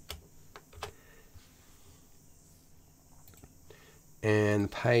 And the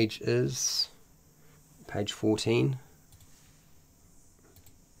page is page 14.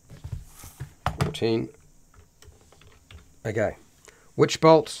 14. Okay. Witch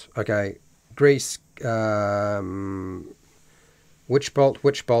Bolt. Okay. Grease. Witch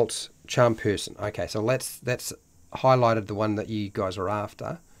Bolt, Charm Person. Okay, so that's highlighted the one that you guys are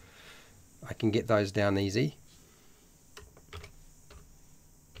after. I can get those down easy.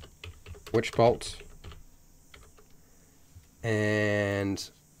 Witch Bolt and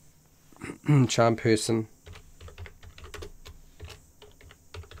Charm Person.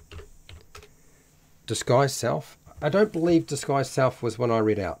 Disguise Self. I don't believe Disguise Self was one I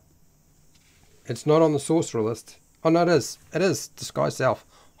read out. It's not on the sorcerer list. Oh no, it is. It is Disguise Self.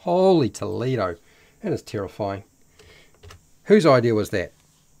 Holy Toledo. That is terrifying. Whose idea was that?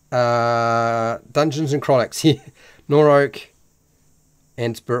 Dungeons and Chronics. Yeah. Noroak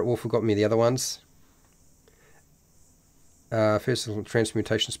and Spirit Wolf have got me the other ones. First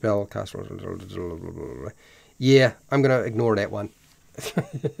transmutation spell. Cast. Yeah, I'm going to ignore that one.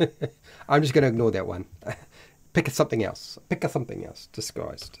 I'm just going to ignore that one. Pick something else. Pick something else.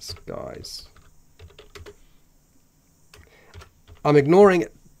 Disguise. Disguise. I'm ignoring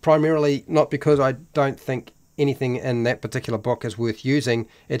it primarily not because I don't think anything in that particular book is worth using.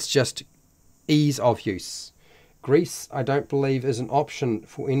 It's just ease of use. Grease, I don't believe, is an option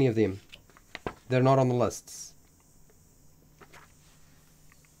for any of them. They're not on the lists.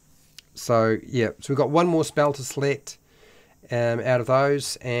 So, yeah. So we've got one more spell to select out of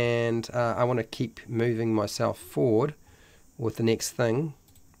those. And I want to keep moving myself forward with the next thing.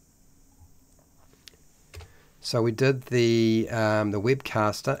 So we did the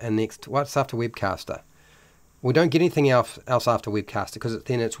webcaster, and next, what's after webcaster? We don't get anything else after webcaster, because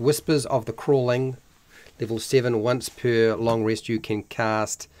then it's Whispers of the Crawling, level 7. Once per long rest you can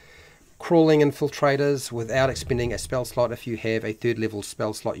cast Crawling Infiltrators without expending a spell slot. If you have a 3rd level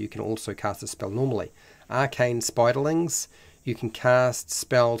spell slot, you can also cast a spell normally. Arcane Spiderlings, you can cast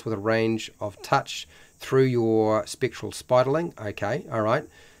spells with a range of touch through your Spectral Spiderling. Okay, alright.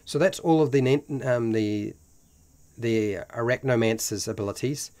 So that's all of the Arachnomancer's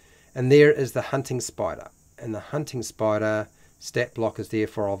abilities. And there is the Hunting Spider. And the Hunting Spider stat block is there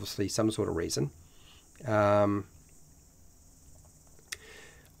for obviously some sort of reason. I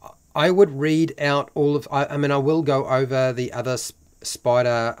would read out all of... I mean, I will go over the other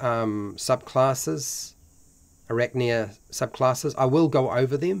spider subclasses, Arachnir subclasses. I will go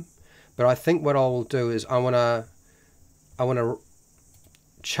over them. But I think what I will do is I want to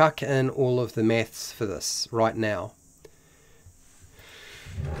chuck in all of the maths for this right now.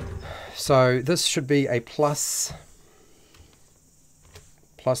 So this should be a plus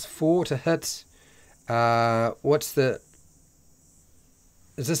 4 to hit. What's the...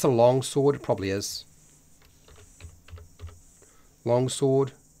 Is this a long sword? It probably is. Long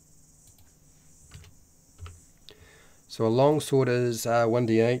sword. So a long sword is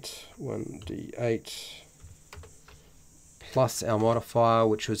 1d8 plus our modifier,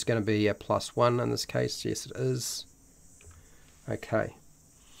 which was going to be a +1 in this case. Yes, it is. Okay.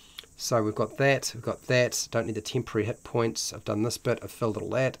 So we've got that. We've got that. Don't need the temporary hit points. I've done this bit. I've filled all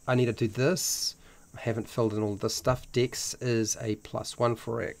that. I need to do this. I haven't filled in all this stuff. Dex is a +1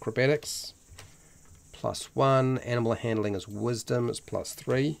 for acrobatics. +1. Animal handling is wisdom. It's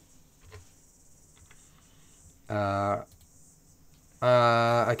 +3.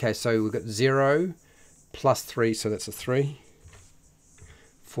 Okay, so we've got 0 +3, so that's a 3.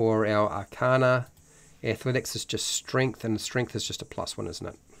 For our arcana, athletics is just strength, and strength is just a +1, isn't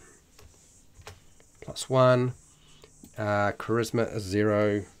it? +1. Charisma is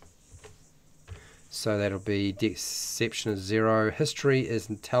 0. So that'll be deception is 0. History is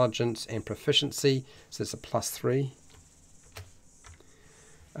intelligence and proficiency, so that's a +3.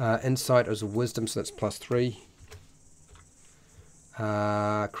 Insight is wisdom, so that's +3.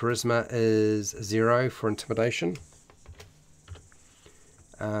 Charisma is 0 for intimidation.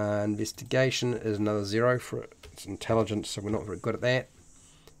 Investigation is another 0 for its intelligence, so we're not very good at that.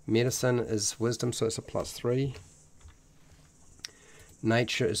 Medicine is wisdom, so it's a +3.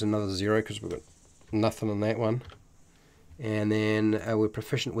 Nature is another 0 because we've got nothing on that one. And then we're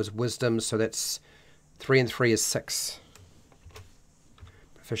proficient with wisdom, so that's 3 and 3 is 6.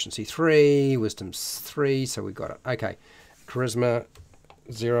 Proficiency 3, wisdom's 3, so we got it. Okay. Charisma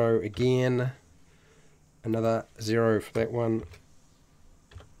 0 again. Another 0 for that one.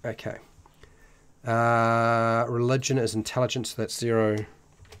 Okay. Religion is intelligence, so that's 0.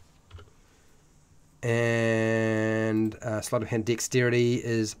 And sleight of hand dexterity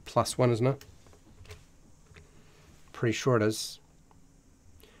is +1, isn't it? Pretty sure it is.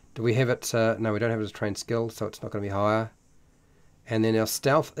 Do we have it? No, we don't have it as a trained skill, so it's not going to be higher. And then our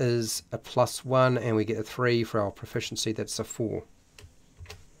stealth is a +1, and we get a 3 for our proficiency. That's a 4.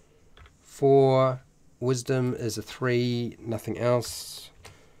 4. Wisdom is a 3. Nothing else.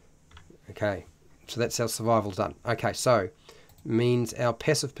 Okay, so that's our survival done. Okay, so means our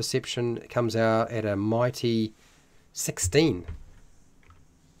passive perception comes out at a mighty 16.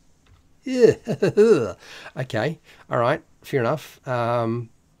 Yeah. Okay, all right, fair enough.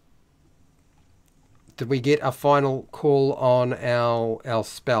 Did we get a final call on our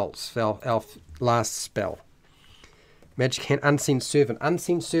spells, our last spell? Magic Hand, Unseen Servant.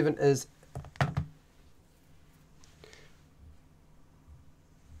 Unseen Servant is...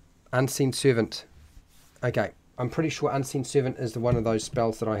 Unseen Servant. Okay, I'm pretty sure Unseen Servant is one of those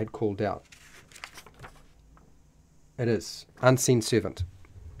spells that I had called out. It is. Unseen Servant.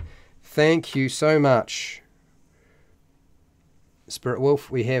 Thank you so much. Spirit Wolf,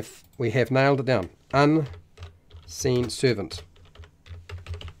 we have nailed it down. Unseen Servant.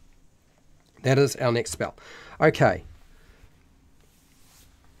 That is our next spell. Okay.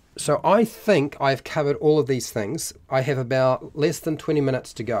 So I think I've covered all of these things. I have about less than 20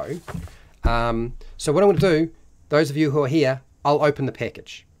 minutes to go. So what I'm going to do, those of you who are here, I'll open the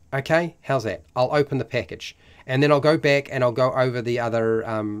package. Okay? How's that? I'll open the package. And then I'll go back and I'll go over the other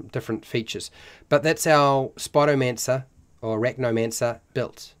different features. But that's our Spidomancer or Arachnomancer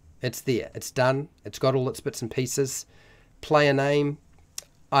built. It's there. It's done. It's got all its bits and pieces. Player name.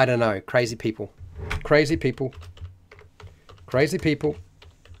 I don't know. Crazy people. Crazy people. Crazy people.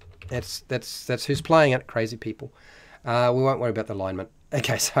 That's who's playing it. Crazy people. We won't worry about the alignment.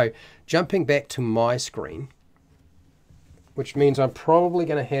 Okay, so jumping back to my screen, which means I'm probably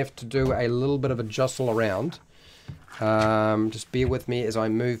going to have to do a little bit of a jostle around. Just bear with me as I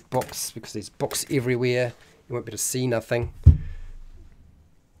move books, because there's books everywhere. You won't be able to see nothing.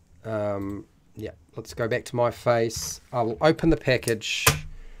 Yeah, let's go back to my face. I will open the package.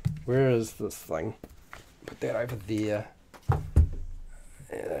 Where is this thing? Put that over there.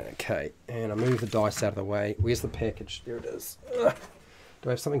 Okay, and I move the dice out of the way. Where's the package? There it is. Ugh. Do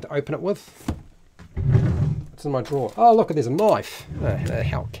I have something to open it with? It's in my drawer. Oh, look, there's a knife.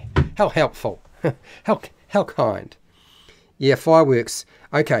 How helpful. how kind. Yeah, fireworks.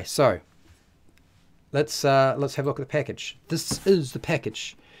 Okay, so let's have a look at the package. This is the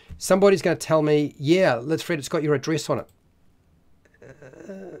package. Somebody's going to tell me, yeah, let's Fred, it's got your address on it.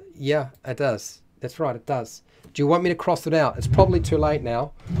 Yeah, it does. That's right, it does. Do you want me to cross it out? It's probably too late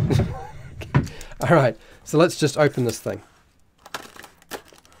now. All right, so let's just open this thing.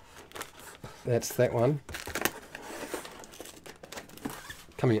 That's that one.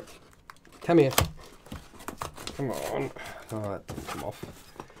 Come here. Come here. Come on. Oh, that didn't come off.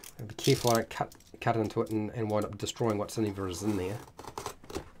 Be careful I don't cut into it and wind up destroying what's in there is in there.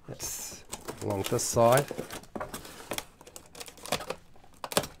 That's along this side.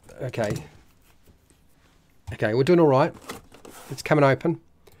 Okay. Okay, we're doing all right. It's coming open.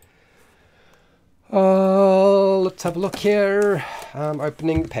 Let's have a look here.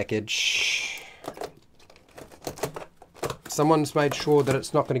 Opening the package. Someone's made sure that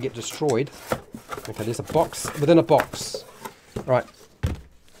it's not going to get destroyed. Okay, there's a box within a box. All right.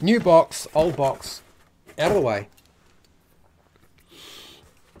 New box, old box, out of the way.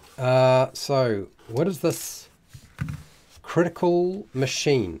 So, what is this? Critical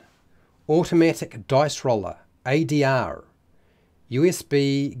Machine. Automatic Dice Roller. ADR.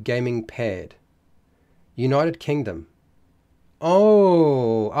 USB Gaming Pad. United Kingdom.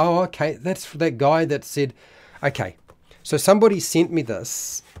 Oh, okay. That's that guy that said, okay. So somebody sent me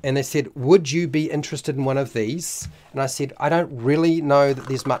this and they said, would you be interested in one of these? And I said, I don't really know that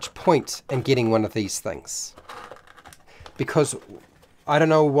there's much point in getting one of these things, because I don't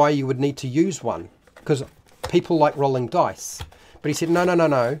know why you would need to use one, because people like rolling dice. But he said,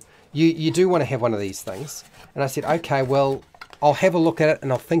 no. You do want to have one of these things. And I said, okay, well, I'll have a look at it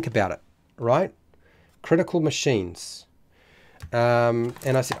and I'll think about it, right? Critical Machines. And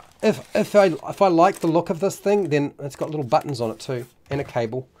I said, if I like the look of this thing, then it's got little buttons on it too, and a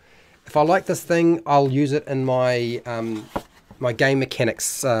cable. If I like this thing, I'll use it in my my game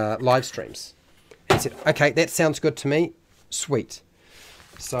mechanics live streams. And he said, okay, that sounds good to me. Sweet.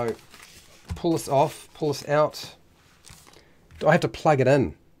 So pull this off, pull this out. Do I have to plug it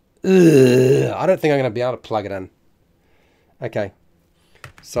in? Ugh, I don't think I'm going to be able to plug it in. Okay.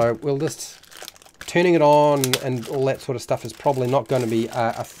 So we'll just... Turning it on and all that sort of stuff is probably not going to be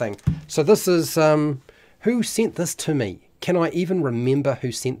a thing. So this is... who sent this to me? Can I even remember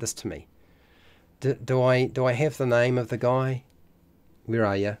who sent this to me? Do I have the name of the guy? Where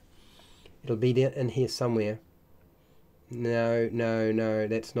are you? It'll be there in here somewhere. No,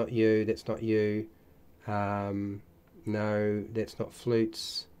 that's not you. That's not you. No, that's not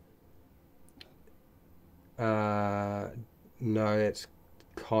Flutes. No, that's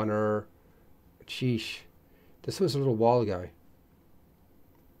Connor. Sheesh. This was a little while ago.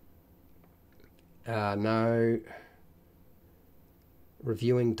 No.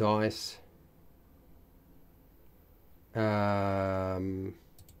 Reviewing dice.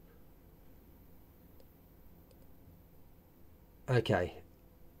 Okay.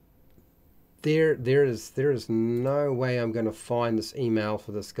 There is no way I'm going to find this email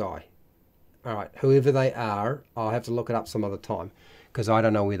for this guy. All right, whoever they are, I'll have to look it up some other time because I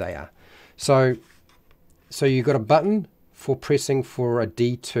don't know where they are. So you've got a button for pressing for a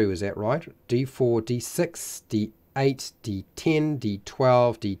D2, is that right? D4, D6, D8, D10,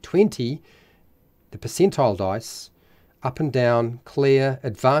 D12, D20, the percentile dice, up and down, clear,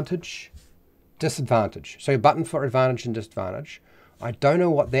 advantage, disadvantage. So a button for advantage and disadvantage. I don't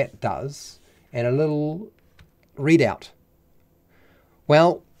know what that does. And a little readout.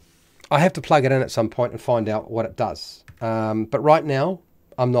 Well, I have to plug it in at some point and find out what it does. But right now,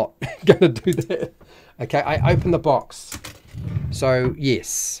 I'm not going to do that. Okay, I open the box. So,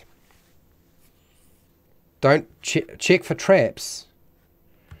 yes. Don't check for traps.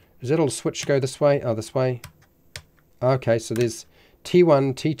 Does that little switch go this way? Oh, this way. Okay, so there's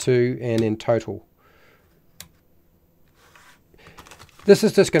T1, T2, and then total. This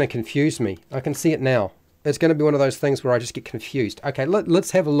is just going to confuse me. I can see it now. It's going to be one of those things where I just get confused. Okay, let's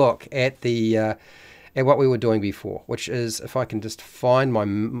have a look at the at what we were doing before, which is, if I can just find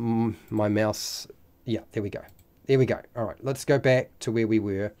my mouse. Yeah, there we go. There we go. All right, let's go back to where we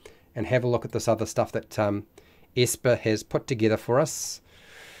were and have a look at this other stuff that Esper has put together for us.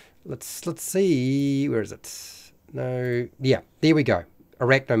 Let's see. Where is it? No. Yeah, there we go.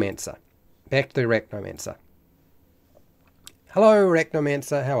 Arachnomancer. Back to the Arachnomancer. Hello,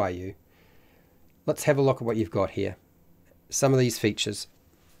 Arachnomancer. How are you? Let's have a look at what you've got here. Some of these features.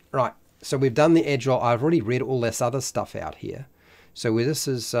 Right. So we've done the agile. I've already read all this other stuff out here. So this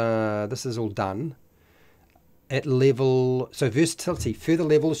is all done. At level, so versatility. Further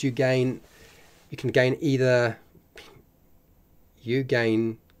levels you can gain either.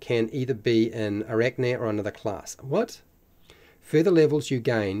 Can either be in Arachnir or another class. What? Further levels you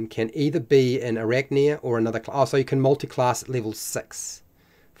gain can either be in Arachnir or another class. Oh, so you can multi-class at level 6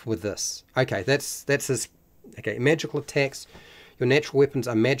 with this. Okay, that's his. Okay, magical attacks. Your natural weapons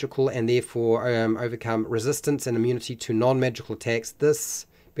are magical and therefore overcome resistance and immunity to non-magical attacks. This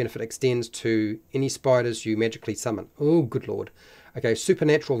benefit extends to any spiders you magically summon. Oh, good lord. Okay,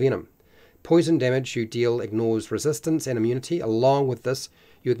 supernatural venom. Poison damage you deal ignores resistance and immunity. Along with this,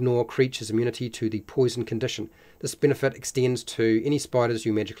 you ignore creatures' immunity to the poison condition. This benefit extends to any spiders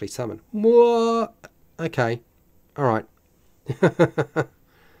you magically summon. What? Okay. Alright.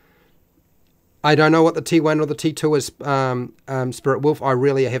 I don't know what the T1 or the T2 is, Spirit Wolf. I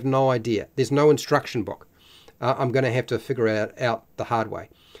really have no idea. There's no instruction book. I'm going to have to figure it out the hard way.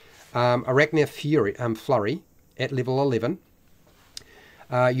 Arachnir Flurry at level 11.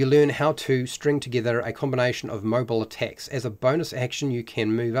 You learn how to string together a combination of mobile attacks. As a bonus action, you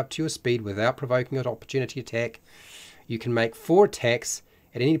can move up to your speed without provoking an opportunity attack. You can make 4 attacks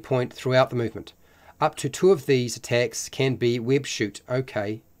at any point throughout the movement. Up to 2 of these attacks can be web shoot,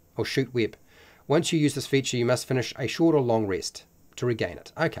 okay, or shoot web. Once you use this feature, you must finish a short or long rest to regain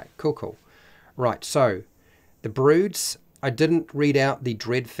it. Okay, cool. Right, so the broods, I didn't read out the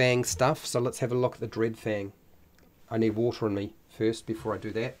Dreadfang stuff, so let's have a look at the Dreadfang. I need water in me first before I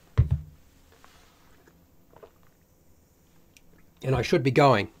do that. And I should be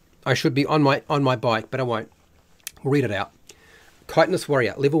going. I should be on my bike, but I won't. We'll read it out. Chitinous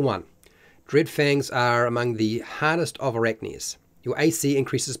Warrior, level 1. Dreadfangs are among the hardest of Arachnirs. Your AC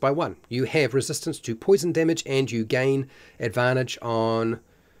increases by 1. You have resistance to poison damage and you gain advantage on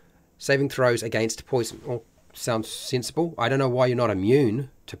saving throws against poison. Well, sounds sensible. I don't know why you're not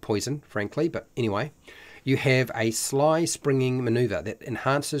immune to poison, frankly, but anyway. You have a sly springing maneuver that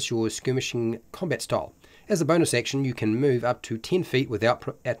enhances your skirmishing combat style. As a bonus action, you can move up to 10 feet without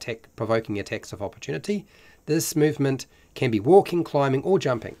provoking attacks of opportunity. This movement can be walking, climbing, or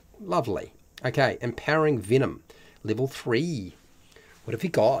jumping. Lovely. Okay, Empowering Venom, level 3. What have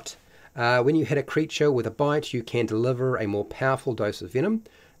you got? When you hit a creature with a bite, you can deliver a more powerful dose of venom.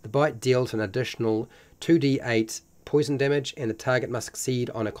 The bite deals an additional 2d8 poison damage, and the target must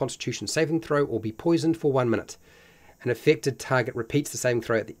succeed on a Constitution saving throw or be poisoned for 1 minute. An affected target repeats the saving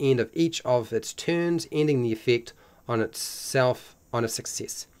throw at the end of each of its turns, ending the effect on itself on a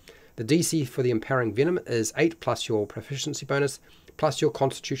success. The DC for the Empowering Venom is 8 plus your proficiency bonus plus your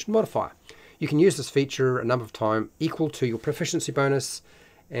Constitution modifier. You can use this feature a number of times equal to your proficiency bonus,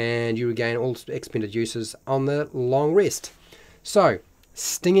 and you regain all expended uses on the long rest. So,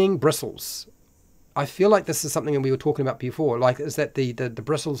 stinging bristles. I feel like this is something that we were talking about before. Like, is that the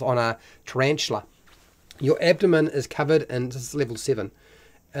bristles on a tarantula? Your abdomen is covered in, this is level 7,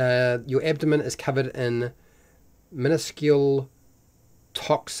 your abdomen is covered in minuscule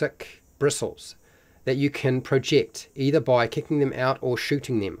toxic bristles that you can project either by kicking them out or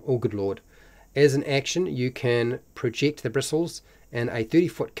shooting them. Oh, good lord. As an action, you can project the bristles in a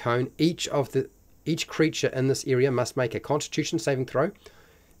 30-foot cone. Each creature in this area must make a Constitution saving throw.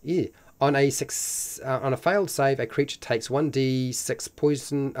 Yeah. On a failed save, a creature takes 1d6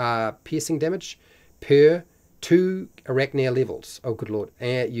 poison piercing damage per 2 Arachnir levels. Oh, good lord.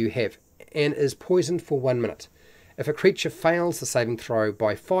 You have. And is poisoned for 1 minute. If a creature fails the saving throw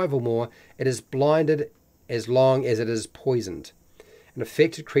by 5 or more, it is blinded as long as it is poisoned. An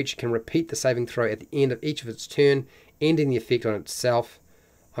affected creature can repeat the saving throw at the end of each of its turn, ending the effect on itself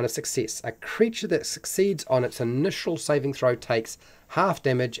on a success. A creature that succeeds on its initial saving throw takes half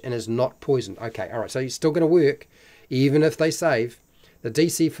damage and is not poisoned. Okay, alright, so you're still going to work, even if they save. The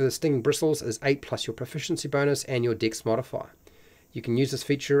DC for the stinging bristles is 8 plus your proficiency bonus and your dex modifier. You can use this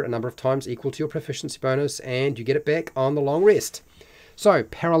feature a number of times equal to your proficiency bonus, and you get it back on the long rest. So,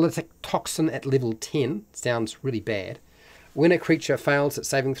 paralytic toxin at level 10 sounds really bad. When a creature fails its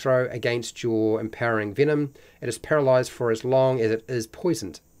saving throw against your empowering venom, it is paralyzed for as long as it is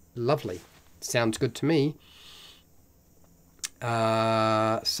poisoned. Lovely. Sounds good to me.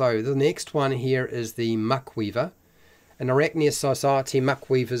 So the next one here is the Muckweaver. In Arachnir society,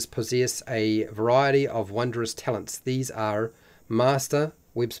 Muckweavers possess a variety of wondrous talents. These are master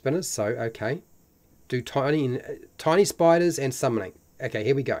web spinners, so okay. Do tiny spiders and summoning. Okay,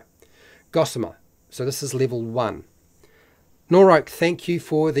 here we go. Gossamer. So this is level 1. Norok, thank you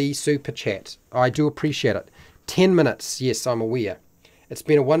for the super chat. I do appreciate it. 10 minutes. Yes, I'm aware. It's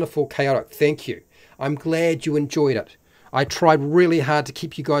been a wonderful chaotic. Thank you. I'm glad you enjoyed it. I tried really hard to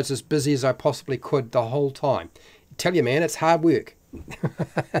keep you guys as busy as I possibly could the whole time. I tell you, man, it's hard work.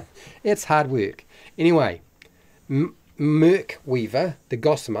 It's hard work. Anyway, Muckweaver, the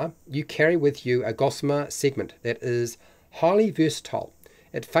Gossamer, you carry with you a Gossamer segment that is highly versatile.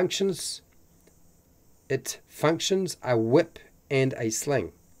 It functions a whip and a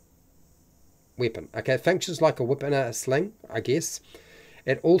sling weapon. Okay, it functions like a whip and a sling, I guess.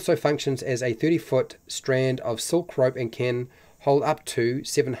 It also functions as a 30-foot strand of silk rope and can hold up to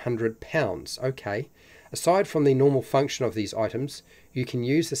 700 pounds. Okay. Aside from the normal function of these items, you can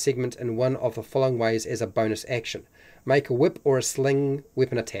use the segment in one of the following ways as a bonus action. Make a whip or a sling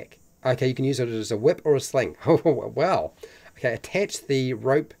weapon attack. Okay, you can use it as a whip or a sling. Oh, wow. Okay, attach the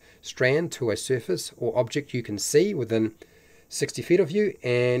rope strand to a surface or object you can see within 60 feet of you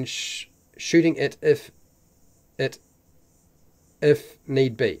and shooting it if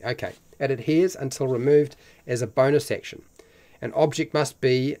need be. Okay, it adheres until removed as a bonus action. An object must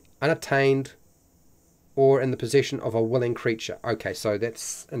be unattained or in the possession of a willing creature. Okay, so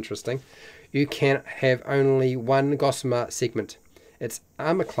that's interesting. You can have only one Gossamer segment. Its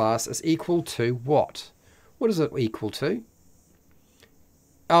armor class is equal to what? What is it equal to?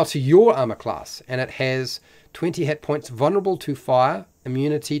 Oh, to your armor class. And it has 20 hit points, vulnerable to fire,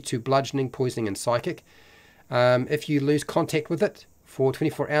 immunity to bludgeoning, poisoning, and psychic. If you lose contact with it for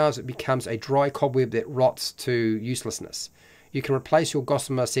 24 hours, it becomes a dry cobweb that rots to uselessness. You can replace your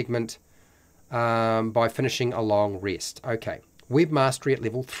Gossamer segment by finishing a long rest. Okay, web mastery at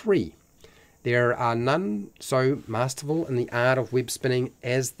level 3. There are none so masterful in the art of web spinning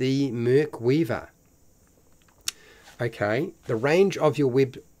as the Muckweaver. Okay, the range of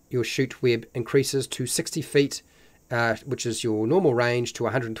your shoot web increases to 60 feet, which is your normal range, to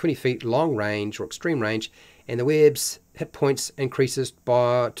 120 feet long range or extreme range, and the web's hit points increases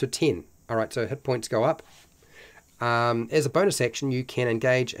to 10. All right, so hit points go up. As a bonus action, you can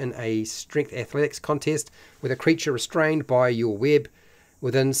engage in a strength athletics contest with a creature restrained by your web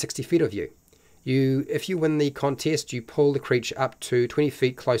within 60 feet of you. If you win the contest, you pull the creature up to 20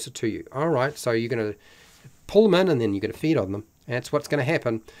 feet closer to you. All right, so you're going to pull them in and then you're going to feed on them. That's what's going to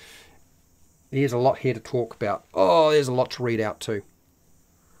happen. There's a lot here to talk about. Oh, there's a lot to read out too.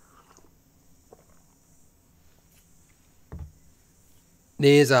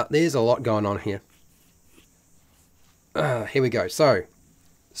 There's a lot going on here. Here we go. So,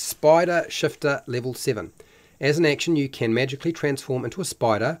 Spider Shifter level 7. As an action, you can magically transform into a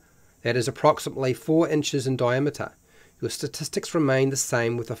spider that is approximately 4 inches in diameter. Your statistics remain the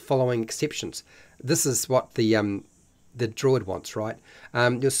same with the following exceptions. This is what the druid wants, right?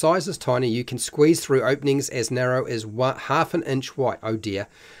 Your size is tiny. You can squeeze through openings as narrow as half an inch wide. Oh dear.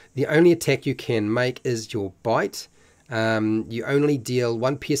 The only attack you can make is your bite. You only deal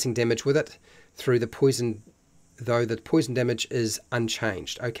 1 piercing damage with it through the poison, though the poison damage is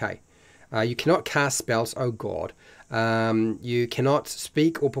unchanged. Okay. You cannot cast spells. Oh god. You cannot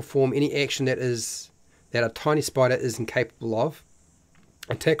speak or perform any action that a tiny spider is incapable of.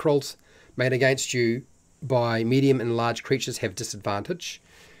 Attack rolls made against you by medium and large creatures have disadvantage.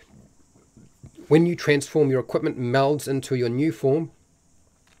 When you transform, your equipment melds into your new form,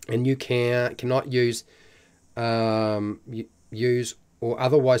 and you cannot use or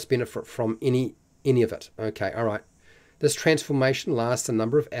otherwise benefit from any of it. Okay, all right. This transformation lasts a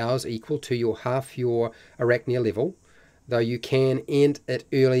number of hours equal to half your Arachnir level, though you can end it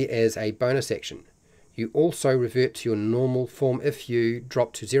early as a bonus action. You also revert to your normal form if you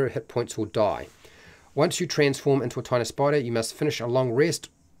drop to 0 hit points or die. Once you transform into a tiny spider, you must finish a long rest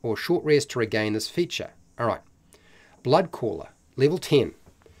or short rest to regain this feature. Alright. Blood Caller, level 10.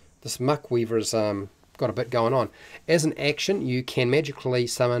 This Muckweaver's got a bit going on. As an action, you can magically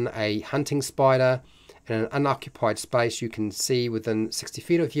summon a hunting spider in an unoccupied space you can see within 60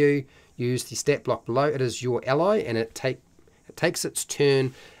 feet of you. Use the stat block below. It is your ally, and it takes its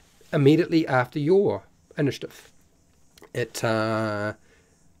turn immediately after your initiative. It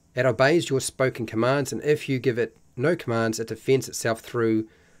obeys your spoken commands, and if you give it no commands, it defends itself through,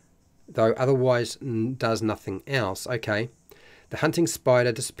 though otherwise does nothing else. Okay. The hunting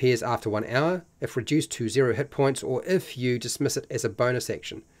spider disappears after 1 hour if reduced to 0 hit points, or if you dismiss it as a bonus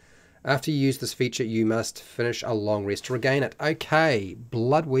action. After you use this feature, you must finish a long rest to regain it. Okay,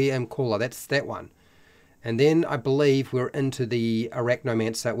 Bloodworm Caller, that's that one. And then I believe we're into the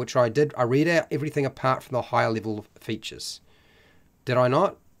Arachnomancer, which I read out everything apart from the higher level features. Did I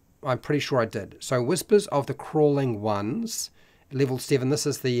not? I'm pretty sure I did. So Whispers of the Crawling Ones, level 7. This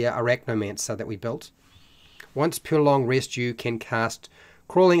is the Arachnomancer that we built. Once per long rest, you can cast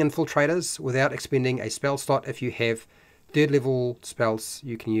Crawling Infiltrators without expending a spell slot. If you have 3rd level spells,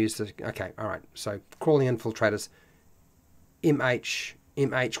 you can use the... Okay, alright. So Crawling Infiltrators. MH.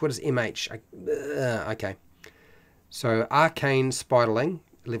 What is MH? Okay. So Arcane Spiderling,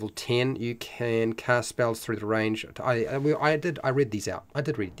 level 10. You can cast spells through the range. I read these out. I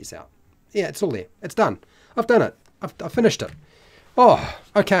did read these out. Yeah, it's all there. It's done. I've done it. I've finished it. Oh,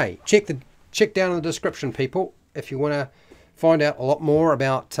 okay. Check down in the description, people, if you want to find out a lot more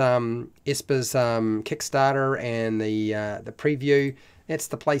about Esper's Kickstarter and the preview. That's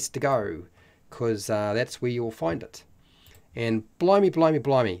the place to go, because that's where you'll find it. And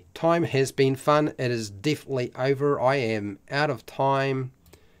blimey, time has been fun. It is definitely over. I am out of time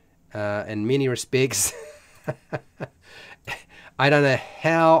in many respects. I don't know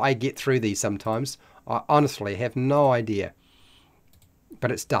how I get through these sometimes. I honestly have no idea.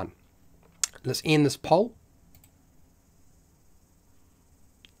 But it's done. Let's end this poll.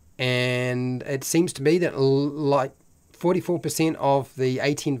 And it seems to be that like 44% of the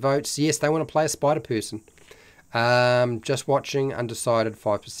 18 votes, yes, they want to play a spider person. Just watching, undecided,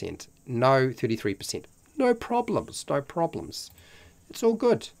 5%. No, 33%. No problems, no problems. It's all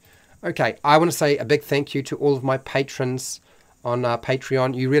good. Okay, I want to say a big thank you to all of my patrons on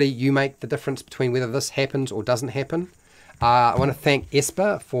Patreon. You make the difference between whether this happens or doesn't happen. I want to thank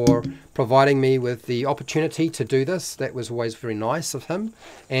Esper for providing me with the opportunity to do this. That was always very nice of him.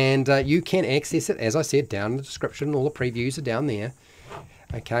 And you can access it, as I said, down in the description. All the previews are down there.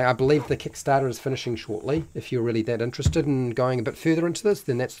 Okay, I believe the Kickstarter is finishing shortly. If you're really that interested in going a bit further into this,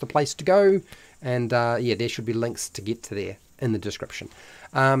 then that's the place to go. And yeah, there should be links to get to there in the description.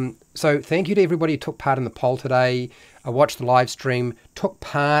 So thank you to everybody who took part in the poll today. I watched the live stream, took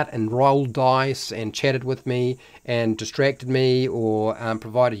part and rolled dice and chatted with me and distracted me, or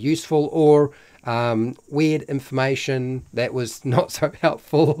provided useful or weird information that was not so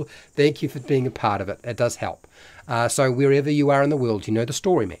helpful. Thank you for being a part of it. It does help. So wherever you are in the world, you know the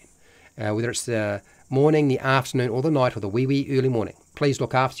story, man. Whether it's the morning, the afternoon, or the night, or the wee early morning, please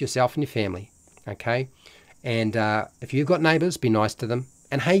look after yourself and your family. Okay? And if you've got neighbours, be nice to them.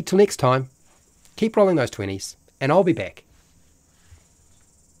 And hey, till next time, keep rolling those 20s, and I'll be back.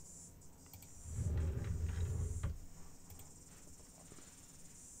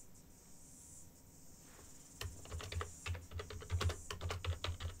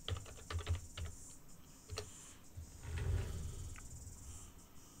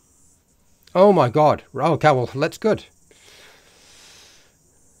 Oh my God. Okay, well, that's good.